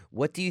apart.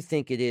 What do you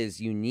think it is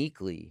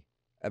uniquely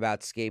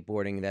about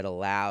skateboarding that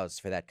allows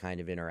for that kind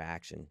of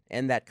interaction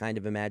and that kind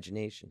of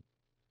imagination?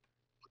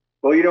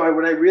 Well,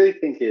 what I really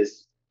think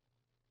is,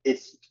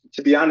 it's,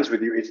 to be honest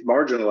with you, it's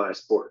marginalized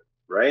sport,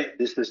 right?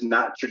 This is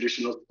not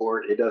traditional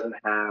sport. It doesn't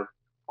have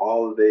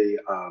all of the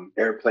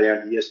airplay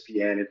on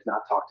ESPN. It's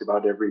not talked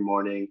about every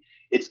morning.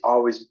 It's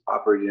always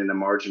operating in a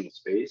marginal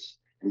space.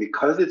 And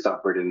because it's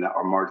operating in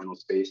our marginal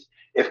space,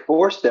 it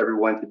forced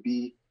everyone to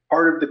be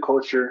part of the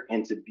culture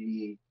and to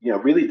be,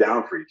 really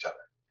down for each other.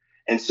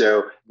 And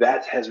so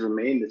that has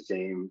remained the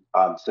same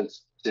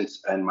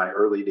since in my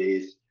early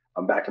days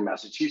back in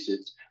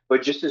Massachusetts.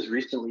 But just as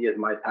recently as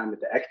my time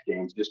at the X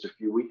Games just a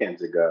few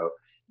weekends ago,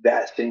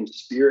 that same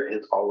spirit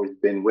has always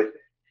been with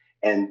it.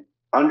 And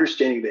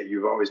understanding that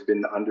you've always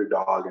been the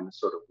underdog and the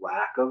sort of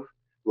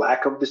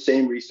lack of the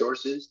same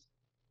resources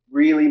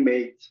really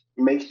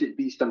makes it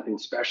be something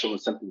special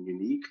and something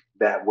unique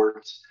that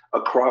works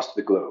across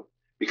the globe,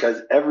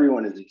 because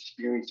everyone is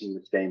experiencing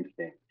the same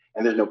thing.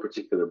 And there's no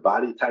particular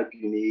body type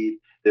you need.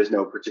 There's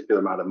no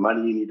particular amount of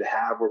money you need to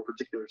have or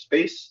particular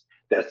space.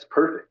 That's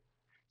perfect.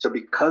 So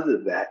because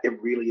of that,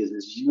 it really is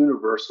this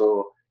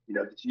universal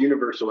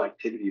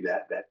activity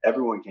that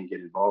everyone can get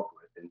involved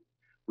with. And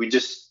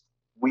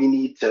we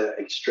need to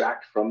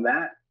extract from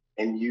that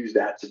and use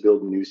that to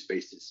build new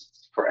spaces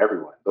for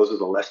everyone. Those are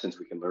the lessons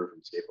we can learn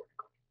from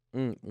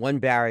skateboarding. One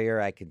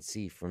barrier I could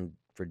see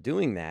for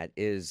doing that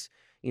is,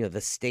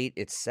 the state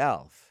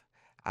itself.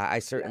 I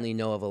certainly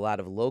know of a lot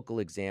of local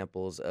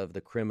examples of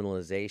the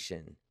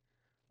criminalization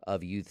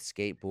of youth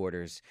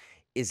skateboarders.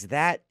 Is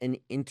that an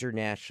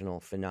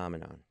international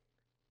phenomenon?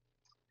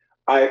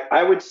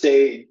 I would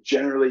say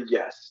generally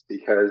yes,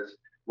 because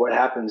what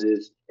happens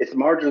is it's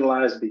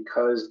marginalized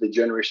because the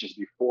generations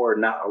before,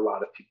 not a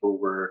lot of people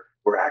were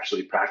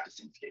actually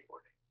practicing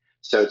skateboarding.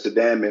 So to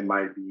them, there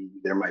might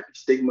be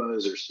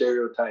stigmas or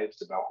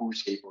stereotypes about who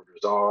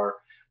skateboarders are,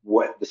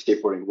 what the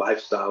skateboarding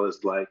lifestyle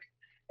is like.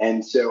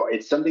 And so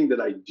it's something that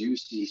I do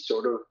see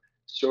sort of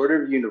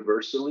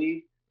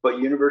universally, but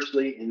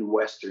universally in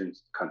Western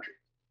countries,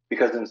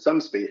 because in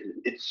some spaces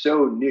it's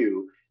so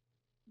new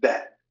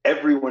that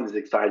everyone is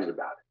excited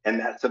about it. And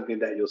that's something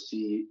that you'll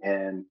see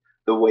in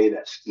the way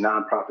that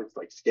nonprofits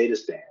like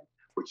Skatistan,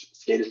 which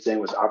Skatistan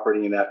was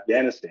operating in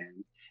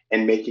Afghanistan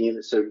and making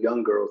it so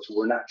young girls who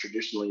were not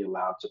traditionally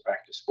allowed to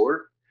practice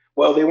sport,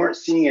 well, they weren't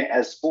seeing it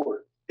as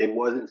sport. It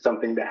wasn't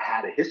something that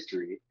had a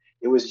history.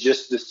 It was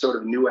just this sort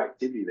of new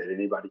activity that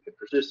anybody could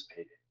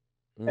participate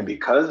in. And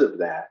because of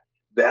that,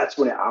 that's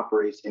when it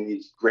operates in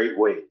these great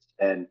ways.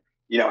 And,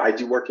 I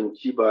do work in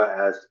Cuba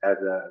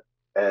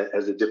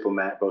as a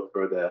diplomat, both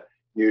for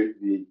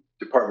the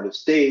Department of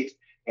State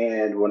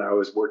and when I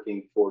was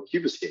working for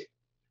Cuba Skate.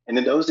 And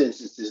in those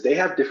instances, they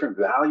have different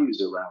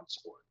values around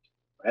sport,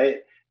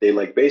 right? They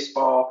like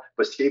baseball,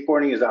 but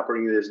skateboarding is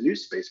operating in this new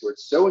space where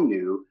it's so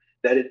new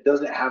that it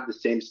doesn't have the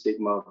same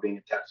stigma of being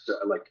attached to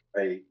like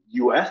a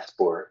US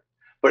sport.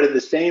 But at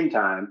the same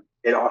time,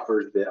 it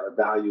offers the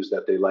values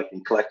that they like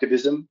in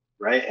collectivism,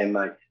 right? And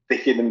like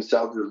thinking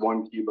themselves as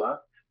one Cuba.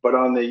 But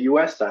on the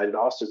US side, it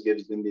also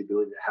gives them the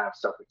ability to have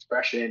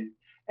self-expression,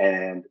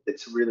 and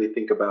it's really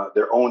think about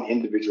their own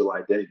individual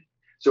identity.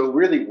 So it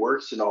really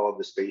works in all of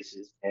the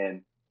spaces.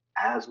 And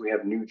as we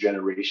have new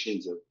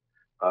generations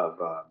of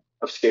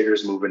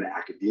skaters move into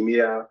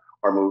academia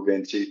or move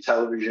into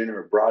television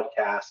or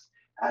broadcast,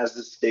 as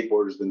the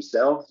skateboarders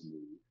themselves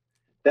move,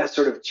 that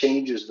sort of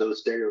changes those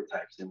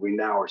stereotypes. And we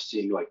now are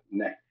seeing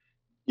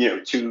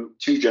two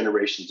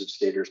generations of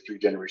skaters, 3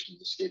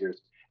 generations of skaters,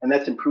 and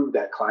that's improved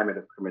that climate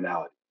of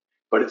criminality.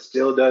 But it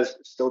still does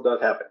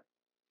happen.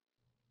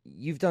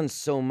 You've done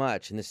so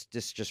much, and this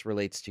just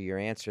relates to your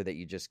answer that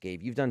you just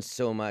gave. You've done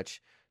so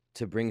much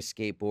to bring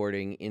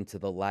skateboarding into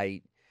the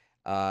light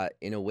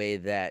in a way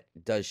that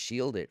does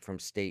shield it from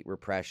state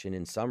repression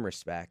in some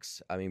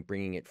respects. I mean,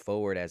 bringing it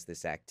forward as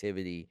this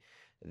activity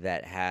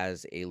that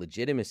has a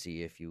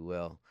legitimacy, if you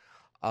will.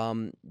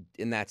 And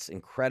that's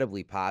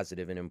incredibly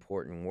positive and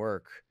important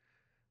work.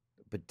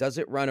 But does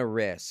it run a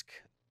risk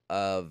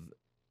of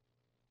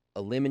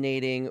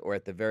eliminating, or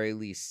at the very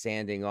least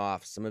sanding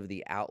off, some of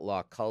the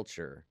outlaw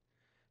culture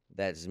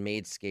that has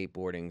made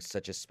skateboarding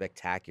such a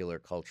spectacular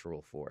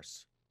cultural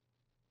force?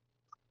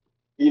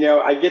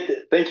 I get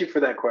that. Thank you for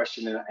that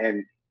question.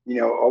 And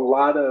a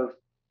lot of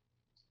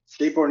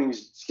skateboarding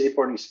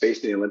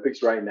space in the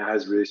Olympics right now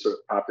has really sort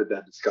of prompted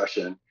that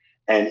discussion.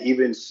 And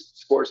even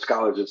sports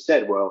scholars have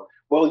said, well,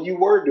 you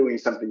were doing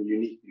something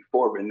unique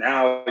before, but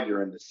now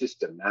you're in the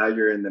system. Now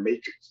you're in the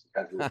matrix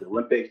because of the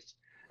Olympics.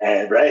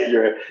 And right,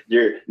 you're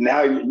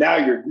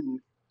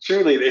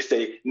truly, they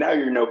say, now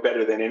you're no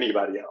better than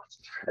anybody else.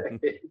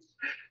 Right?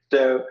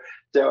 So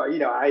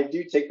I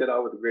do take that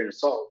all with a grain of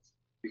salt,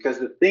 because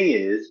the thing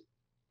is,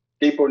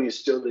 skateboarding is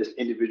still this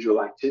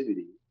individual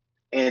activity,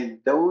 and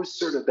those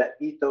sort of that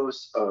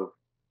ethos of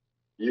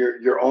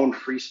your own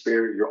free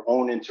spirit, your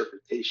own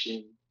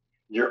interpretation,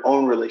 your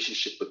own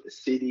relationship with the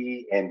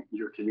city and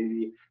your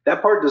community,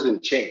 that part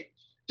doesn't change.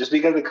 Just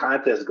because the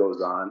contest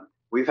goes on,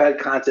 we've had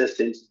contests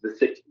since the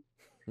 60s.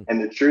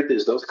 And the truth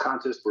is, those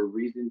contests were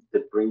reasons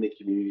to bring the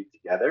community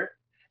together.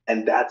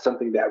 And that's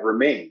something that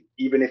remains,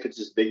 even if it's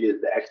as big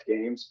as the X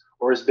Games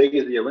or as big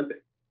as the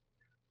Olympics.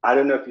 I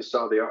don't know if you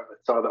saw the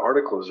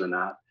articles or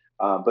not,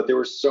 But there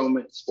was so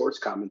much sports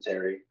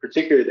commentary,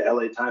 particularly the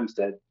LA Times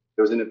said,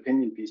 there was an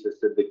opinion piece that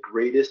said the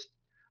greatest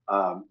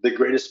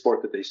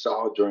sport that they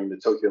saw during the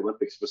Tokyo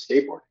Olympics was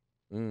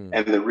skateboarding.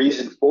 And the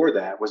reason for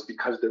that was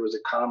because there was a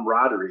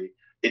camaraderie.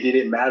 It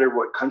didn't matter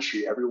what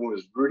country, everyone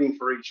was rooting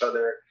for each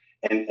other.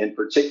 And in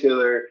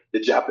particular, the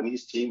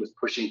Japanese team was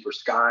pushing for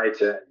Sky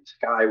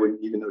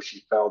even though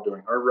she fell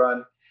during her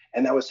run.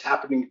 And that was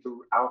happening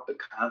throughout the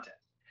contest.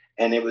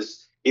 And it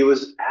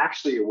was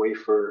actually a way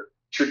for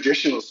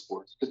traditional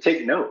sports to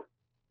take note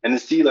and to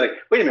see, like,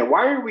 wait a minute,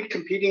 why are we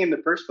competing in the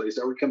first place?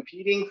 Are we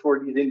competing for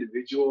these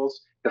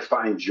individuals to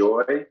find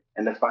joy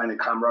and to find a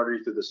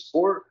camaraderie through the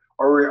sport?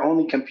 Or are we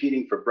only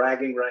competing for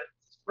bragging rights,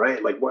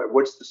 right? Like,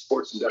 what's the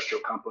sports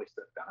industrial complex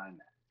that's behind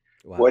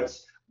that? Wow.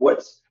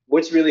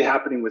 What's really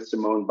happening with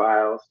Simone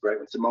Biles, right?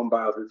 When Simone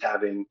Biles is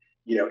having,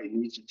 it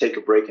needs to take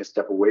a break and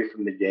step away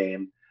from the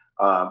game,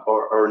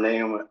 or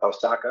Naomi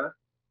Osaka,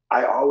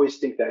 I always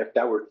think that if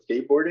that were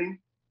skateboarding,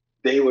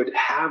 they would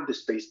have the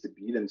space to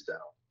be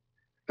themselves,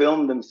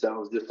 film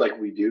themselves just like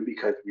we do,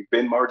 because we've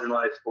been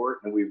marginalized sport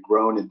and we've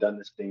grown and done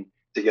this thing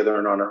together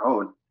and on our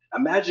own.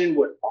 Imagine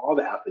what all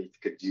the athletes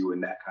could do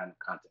in that kind of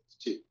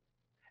context too.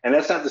 And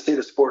that's not to say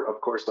the sport,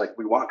 of course, like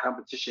we want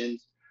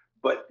competitions,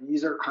 but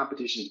these are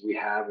competitions we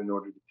have in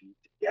order to be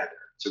together,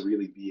 to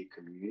really be a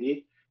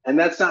community. And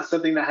that's not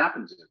something that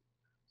happens.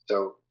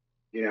 So,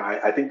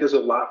 I think there's a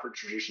lot for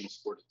traditional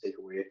sport to take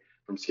away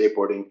from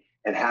skateboarding,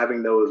 and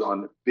having those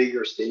on the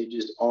bigger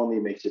stages only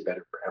makes it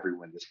better for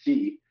everyone to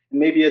see, and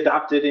maybe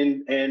adopt it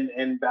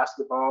in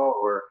basketball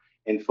or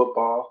in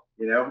football.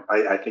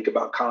 I think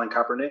about Colin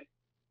Kaepernick.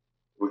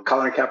 When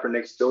Colin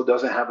Kaepernick still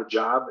doesn't have a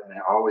job, and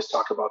I always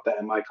talk about that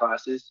in my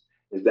classes,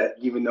 is that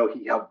even though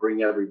he helped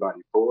bring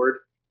everybody forward,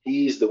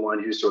 he's the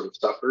one who sort of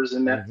suffers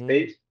in that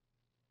space.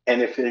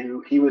 And if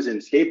he was in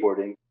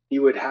skateboarding, he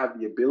would have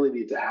the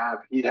ability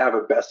he'd have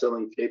a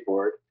best-selling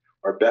skateboard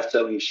or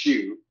best-selling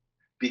shoe,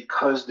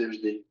 because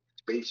there's the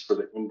space for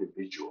the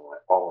individual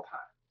at all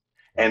times.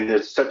 And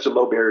there's such a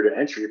low barrier to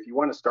entry. If you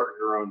want to start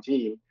your own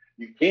team,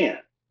 you can,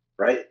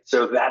 right?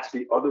 So that's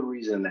the other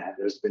reason that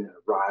there's been a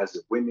rise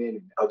of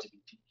women and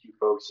LGBTQ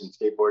folks in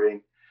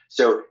skateboarding.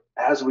 So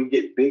as we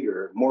get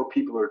bigger, more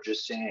people are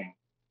just saying,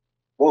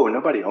 whoa,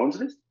 nobody owns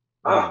this?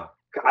 I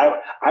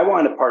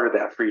want a part of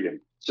that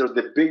freedom. So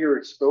the bigger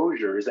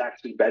exposure is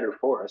actually better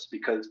for us,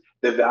 because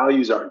the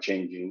values aren't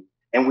changing.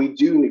 And we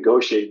do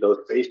negotiate those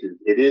spaces.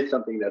 It is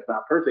something that's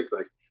not perfect.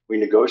 Like, we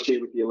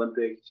negotiate with the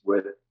Olympics,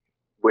 with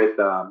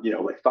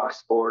like Fox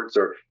Sports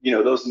or,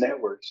 those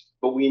networks,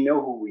 but we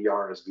know who we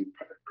are as we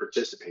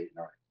participate in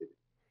our activity.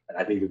 And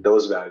I think that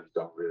those values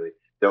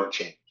don't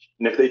change.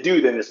 And if they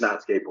do, then it's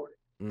not skateboarding.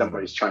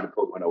 Somebody's trying to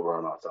put one over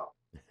on us all.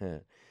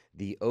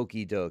 The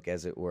okey doke,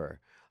 as it were.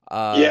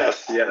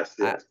 Yes.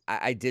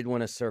 I did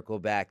want to circle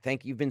back.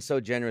 You've been so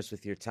generous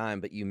with your time,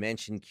 but you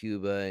mentioned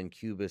Cuba and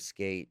Cuba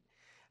skate.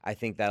 I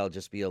think that'll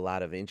just be a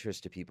lot of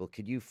interest to people.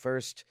 Could you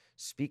first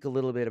speak a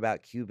little bit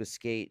about Cuba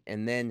skate?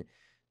 And then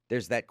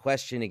there's that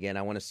question again.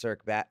 I want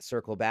to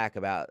circle back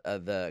about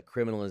the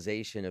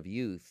criminalization of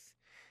youth,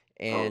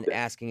 and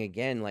asking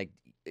again, like,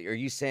 are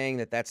you saying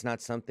that that's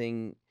not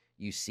something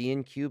you see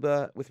in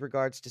Cuba with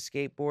regards to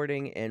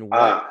skateboarding? And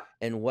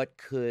what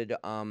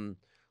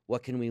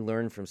can we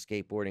learn from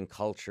skateboarding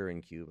culture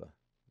in Cuba?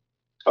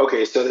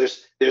 Okay, so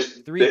there's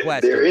three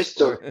questions. There is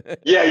still,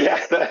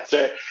 yeah, that's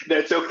right.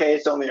 That's okay.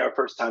 It's only our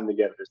first time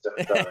together, so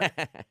it's all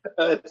right.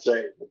 That's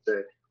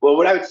right. Well,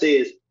 what I would say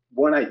is,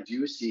 one, I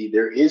do see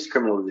there is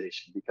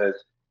criminalization, because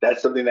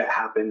that's something that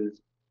happens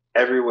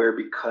everywhere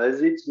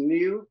because it's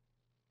new,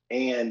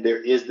 and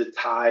there is the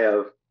tie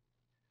of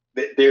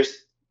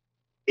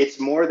it's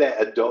more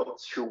that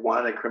adults who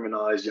want to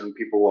criminalize young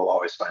people will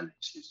always find an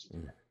excuse to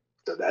do that.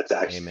 So that's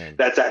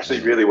actually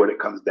really what it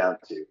comes down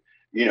to.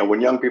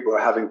 When young people are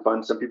having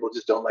fun, some people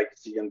just don't like to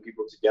see young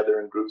people together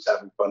in groups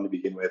having fun to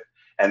begin with.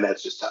 And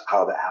that's just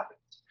how that happens.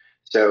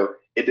 So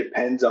it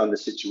depends on the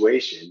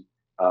situation.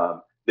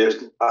 There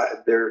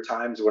are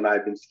times when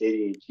I've been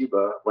skating in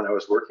Cuba, when I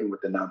was working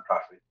with the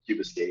nonprofit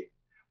Cuba Skate,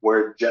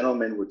 where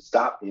gentlemen would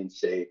stop me and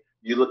say,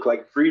 "You look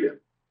like freedom."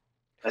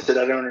 I said,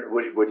 "I don't know.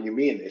 What do you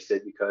mean?" They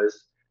said,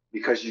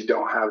 because you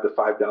don't have the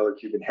 $5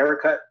 Cuban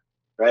haircut,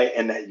 right?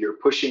 And that you're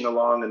pushing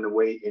along in the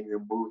way and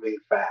you're moving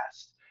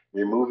fast.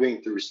 You're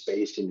moving through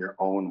space in your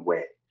own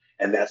way.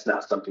 And that's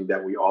not something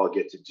that we all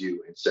get to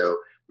do. And so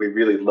we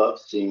really love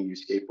seeing you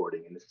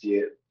skateboarding, and to see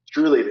it,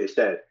 truly, they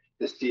said,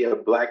 to see a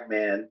Black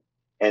man,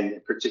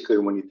 and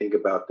particularly when you think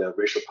about the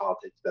racial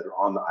politics that are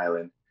on the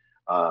island,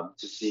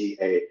 to see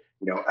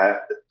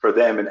for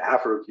them, an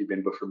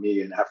Afro-Cuban, but for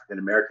me, an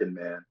African-American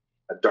man,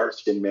 a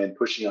dark-skinned man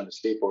pushing on a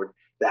skateboard,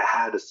 that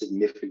had a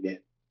significant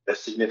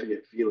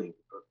feeling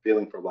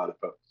for a lot of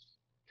folks.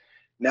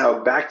 Now,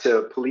 back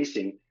to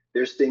policing,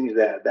 there's things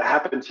that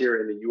happens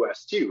here in the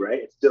U.S. too,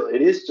 right?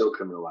 It is still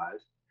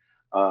criminalized.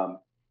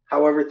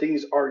 However,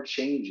 things are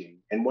changing.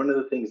 And one of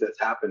the things that's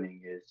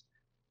happening is,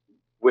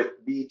 with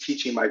me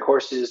teaching my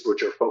courses,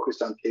 which are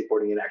focused on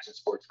skateboarding and action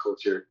sports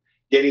culture,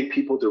 getting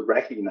people to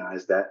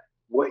recognize that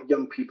what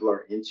young people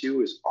are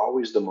into is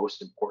always the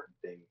most important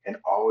thing and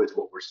always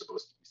what we're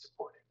supposed to be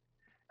supporting.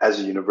 As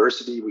a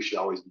university, we should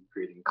always be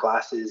creating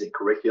classes and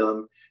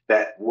curriculum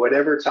that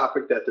whatever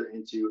topic that they're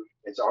into,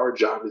 it's our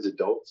job as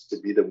adults to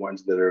be the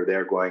ones that are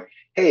there going,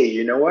 hey,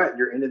 you know what?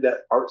 You're into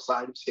that art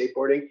side of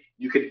skateboarding.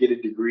 You could get a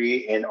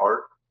degree in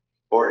art.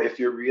 Or if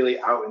you're really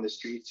out in the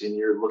streets and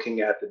you're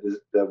looking at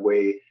the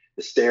way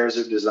the stairs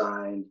are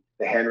designed,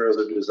 the handrails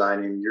are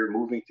designed, and you're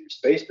moving through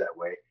space that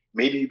way,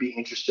 maybe you'd be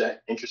interested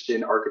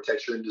in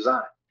architecture and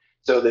design.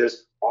 So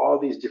there's all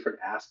these different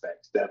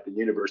aspects that the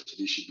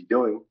university should be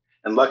doing.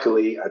 And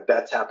luckily,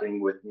 that's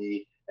happening with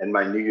me and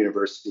my new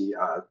university,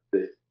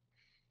 the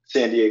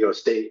San Diego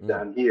State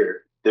down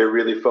here. They're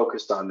really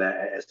focused on that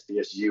at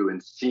SDSU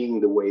and seeing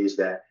the ways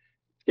that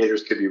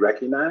skaters could be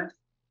recognized.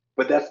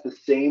 But that's the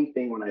same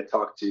thing when I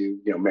talk to,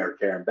 Mary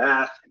Karen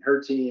Bass and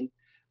her team,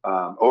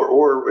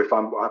 or if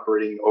I'm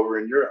operating over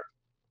in Europe.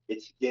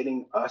 It's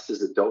getting us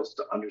as adults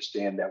to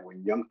understand that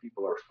when young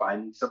people are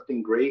finding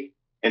something great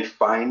and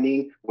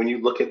when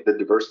you look at the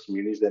diverse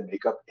communities that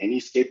make up any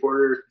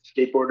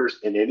skateboarders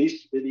in any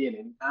city and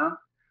any town,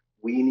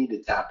 we need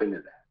to tap into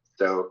that.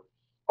 So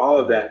all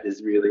of that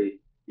is really,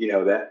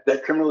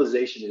 that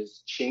criminalization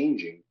is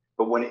changing.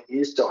 But when it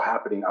is still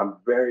happening, I'm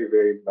very,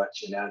 very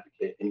much an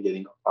advocate in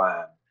getting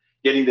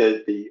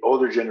the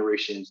older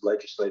generations,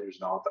 legislators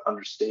and all to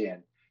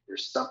understand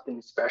there's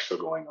something special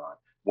going on.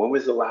 When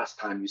was the last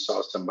time you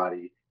saw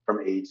somebody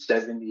from age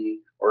 70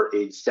 or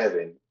age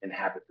 7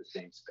 inhabit the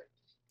same space?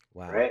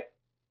 Wow. Right?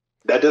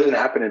 That doesn't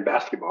happen in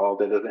basketball.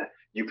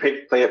 You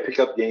play a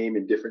pickup game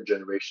in different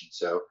generations.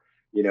 So,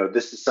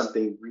 this is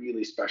something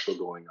really special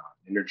going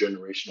on,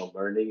 intergenerational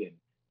learning and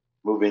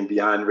moving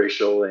beyond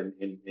racial and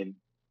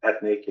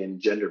ethnic and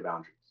gender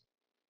boundaries.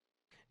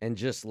 And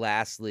just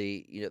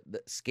lastly,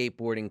 the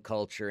skateboarding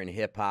culture and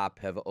hip hop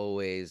have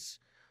always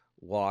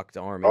walked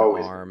arm in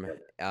arm.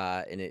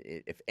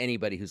 If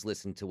anybody who's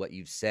listened to what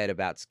you've said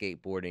about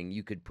skateboarding,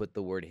 you could put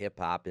the word hip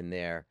hop in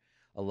there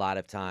a lot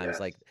of times,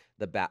 like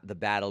the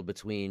battle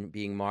between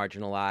being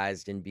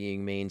marginalized and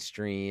being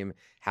mainstream,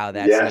 how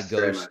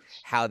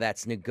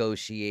that's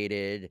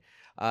negotiated,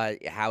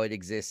 how it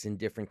exists in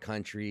different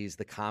countries,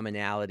 the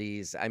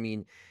commonalities. I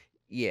mean,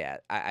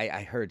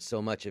 I heard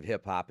so much of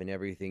hip hop and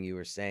everything you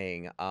were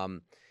saying.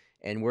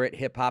 And we're at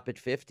Hip Hop at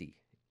 50.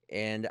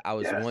 And I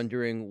was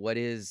wondering, what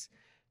is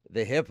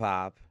the hip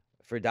hop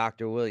for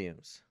Dr.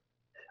 Williams?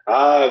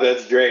 Oh,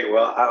 that's great.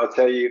 Well, I'll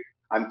tell you,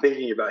 I'm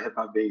thinking about hip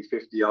hop being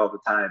 50 all the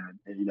time.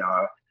 And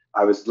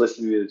I was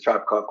listening to the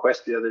Tribe Called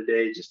Quest the other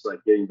day, just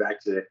like getting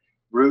back to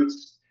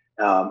roots.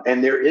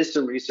 And there is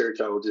some research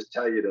I will just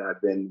tell you that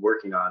I've been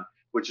working on,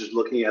 which is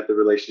looking at the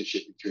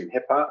relationship between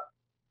hip hop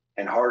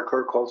and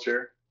hardcore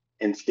culture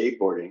and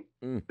skateboarding,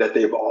 that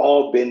they've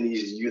all been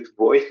these youth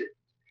voices.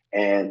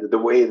 And the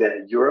way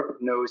that Europe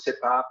knows hip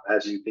hop,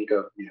 as you think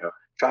of,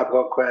 Tribe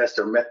Called Quest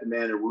or Method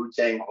Man or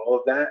Wu-Tang, all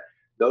of that,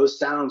 those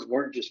sounds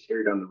weren't just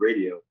carried on the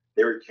radio.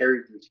 They were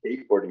carried through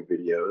skateboarding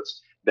videos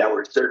that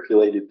were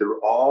circulated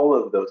through all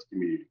of those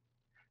communities.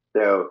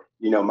 So,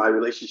 my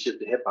relationship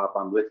to hip hop,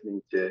 I'm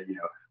listening to,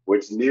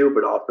 what's new,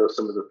 but also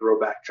some of the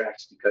throwback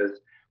tracks, because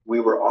we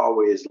were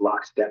always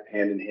lockstep,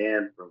 hand in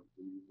hand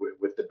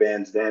with the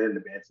bands then and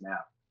the bands now.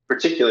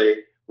 Particularly,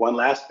 one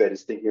last bit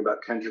is thinking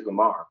about Kendrick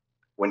Lamar.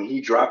 When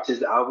he dropped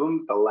his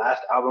album, the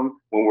last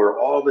album, when we're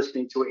all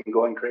listening to it and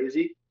going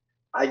crazy,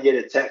 I get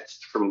a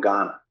text from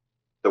Ghana.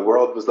 The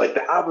world was like,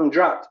 the album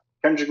dropped.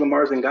 Kendrick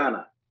Lamar's in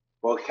Ghana.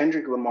 Well,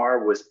 Kendrick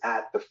Lamar was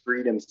at the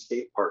Freedom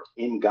Skate Park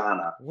in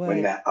Ghana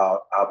when that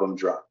album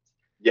dropped.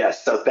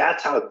 Yes, so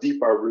that's how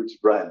deep our roots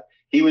run.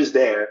 He was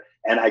there,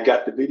 and I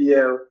got the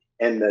video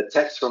and the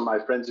text from my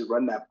friends who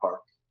run that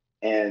park.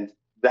 And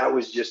that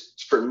was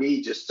just, for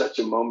me, just such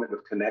a moment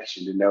of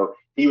connection to know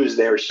he was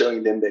there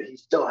showing them that he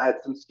still had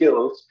some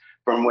skills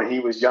from when he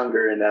was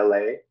younger in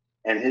LA.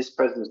 And his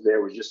presence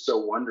there was just so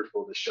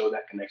wonderful to show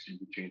that connection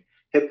between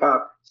hip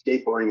hop,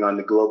 skateboarding on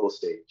the global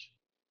stage.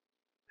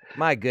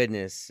 My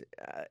goodness.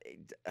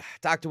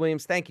 Dr.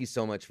 Williams, thank you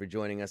so much for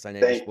joining us on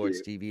Edge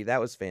Sports TV.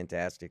 That was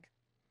fantastic.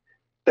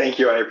 Thank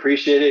you. I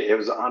appreciate it. It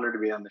was an honor to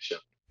be on the show.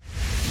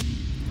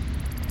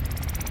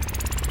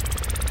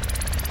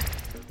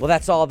 Well,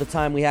 that's all the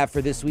time we have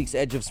for this week's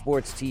Edge of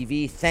Sports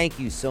TV. Thank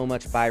you so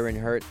much, Byron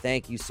Hurt.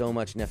 Thank you so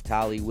much,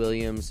 Neftali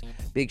Williams.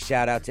 Big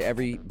shout out to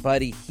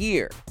everybody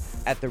here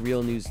at the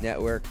Real News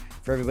Network.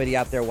 For everybody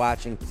out there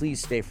watching, please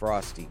stay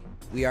frosty.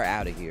 We are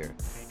out of here.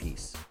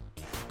 Peace.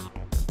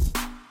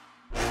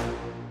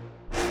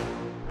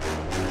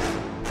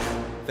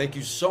 Thank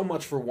you so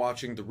much for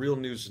watching the Real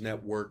News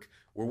Network,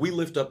 where we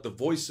lift up the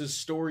voices,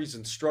 stories,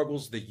 and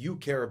struggles that you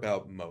care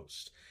about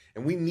most.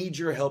 And we need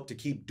your help to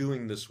keep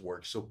doing this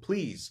work. So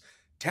please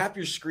tap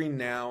your screen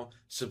now,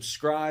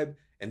 subscribe,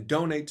 and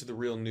donate to the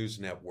Real News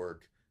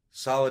Network.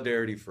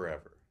 Solidarity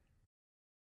forever.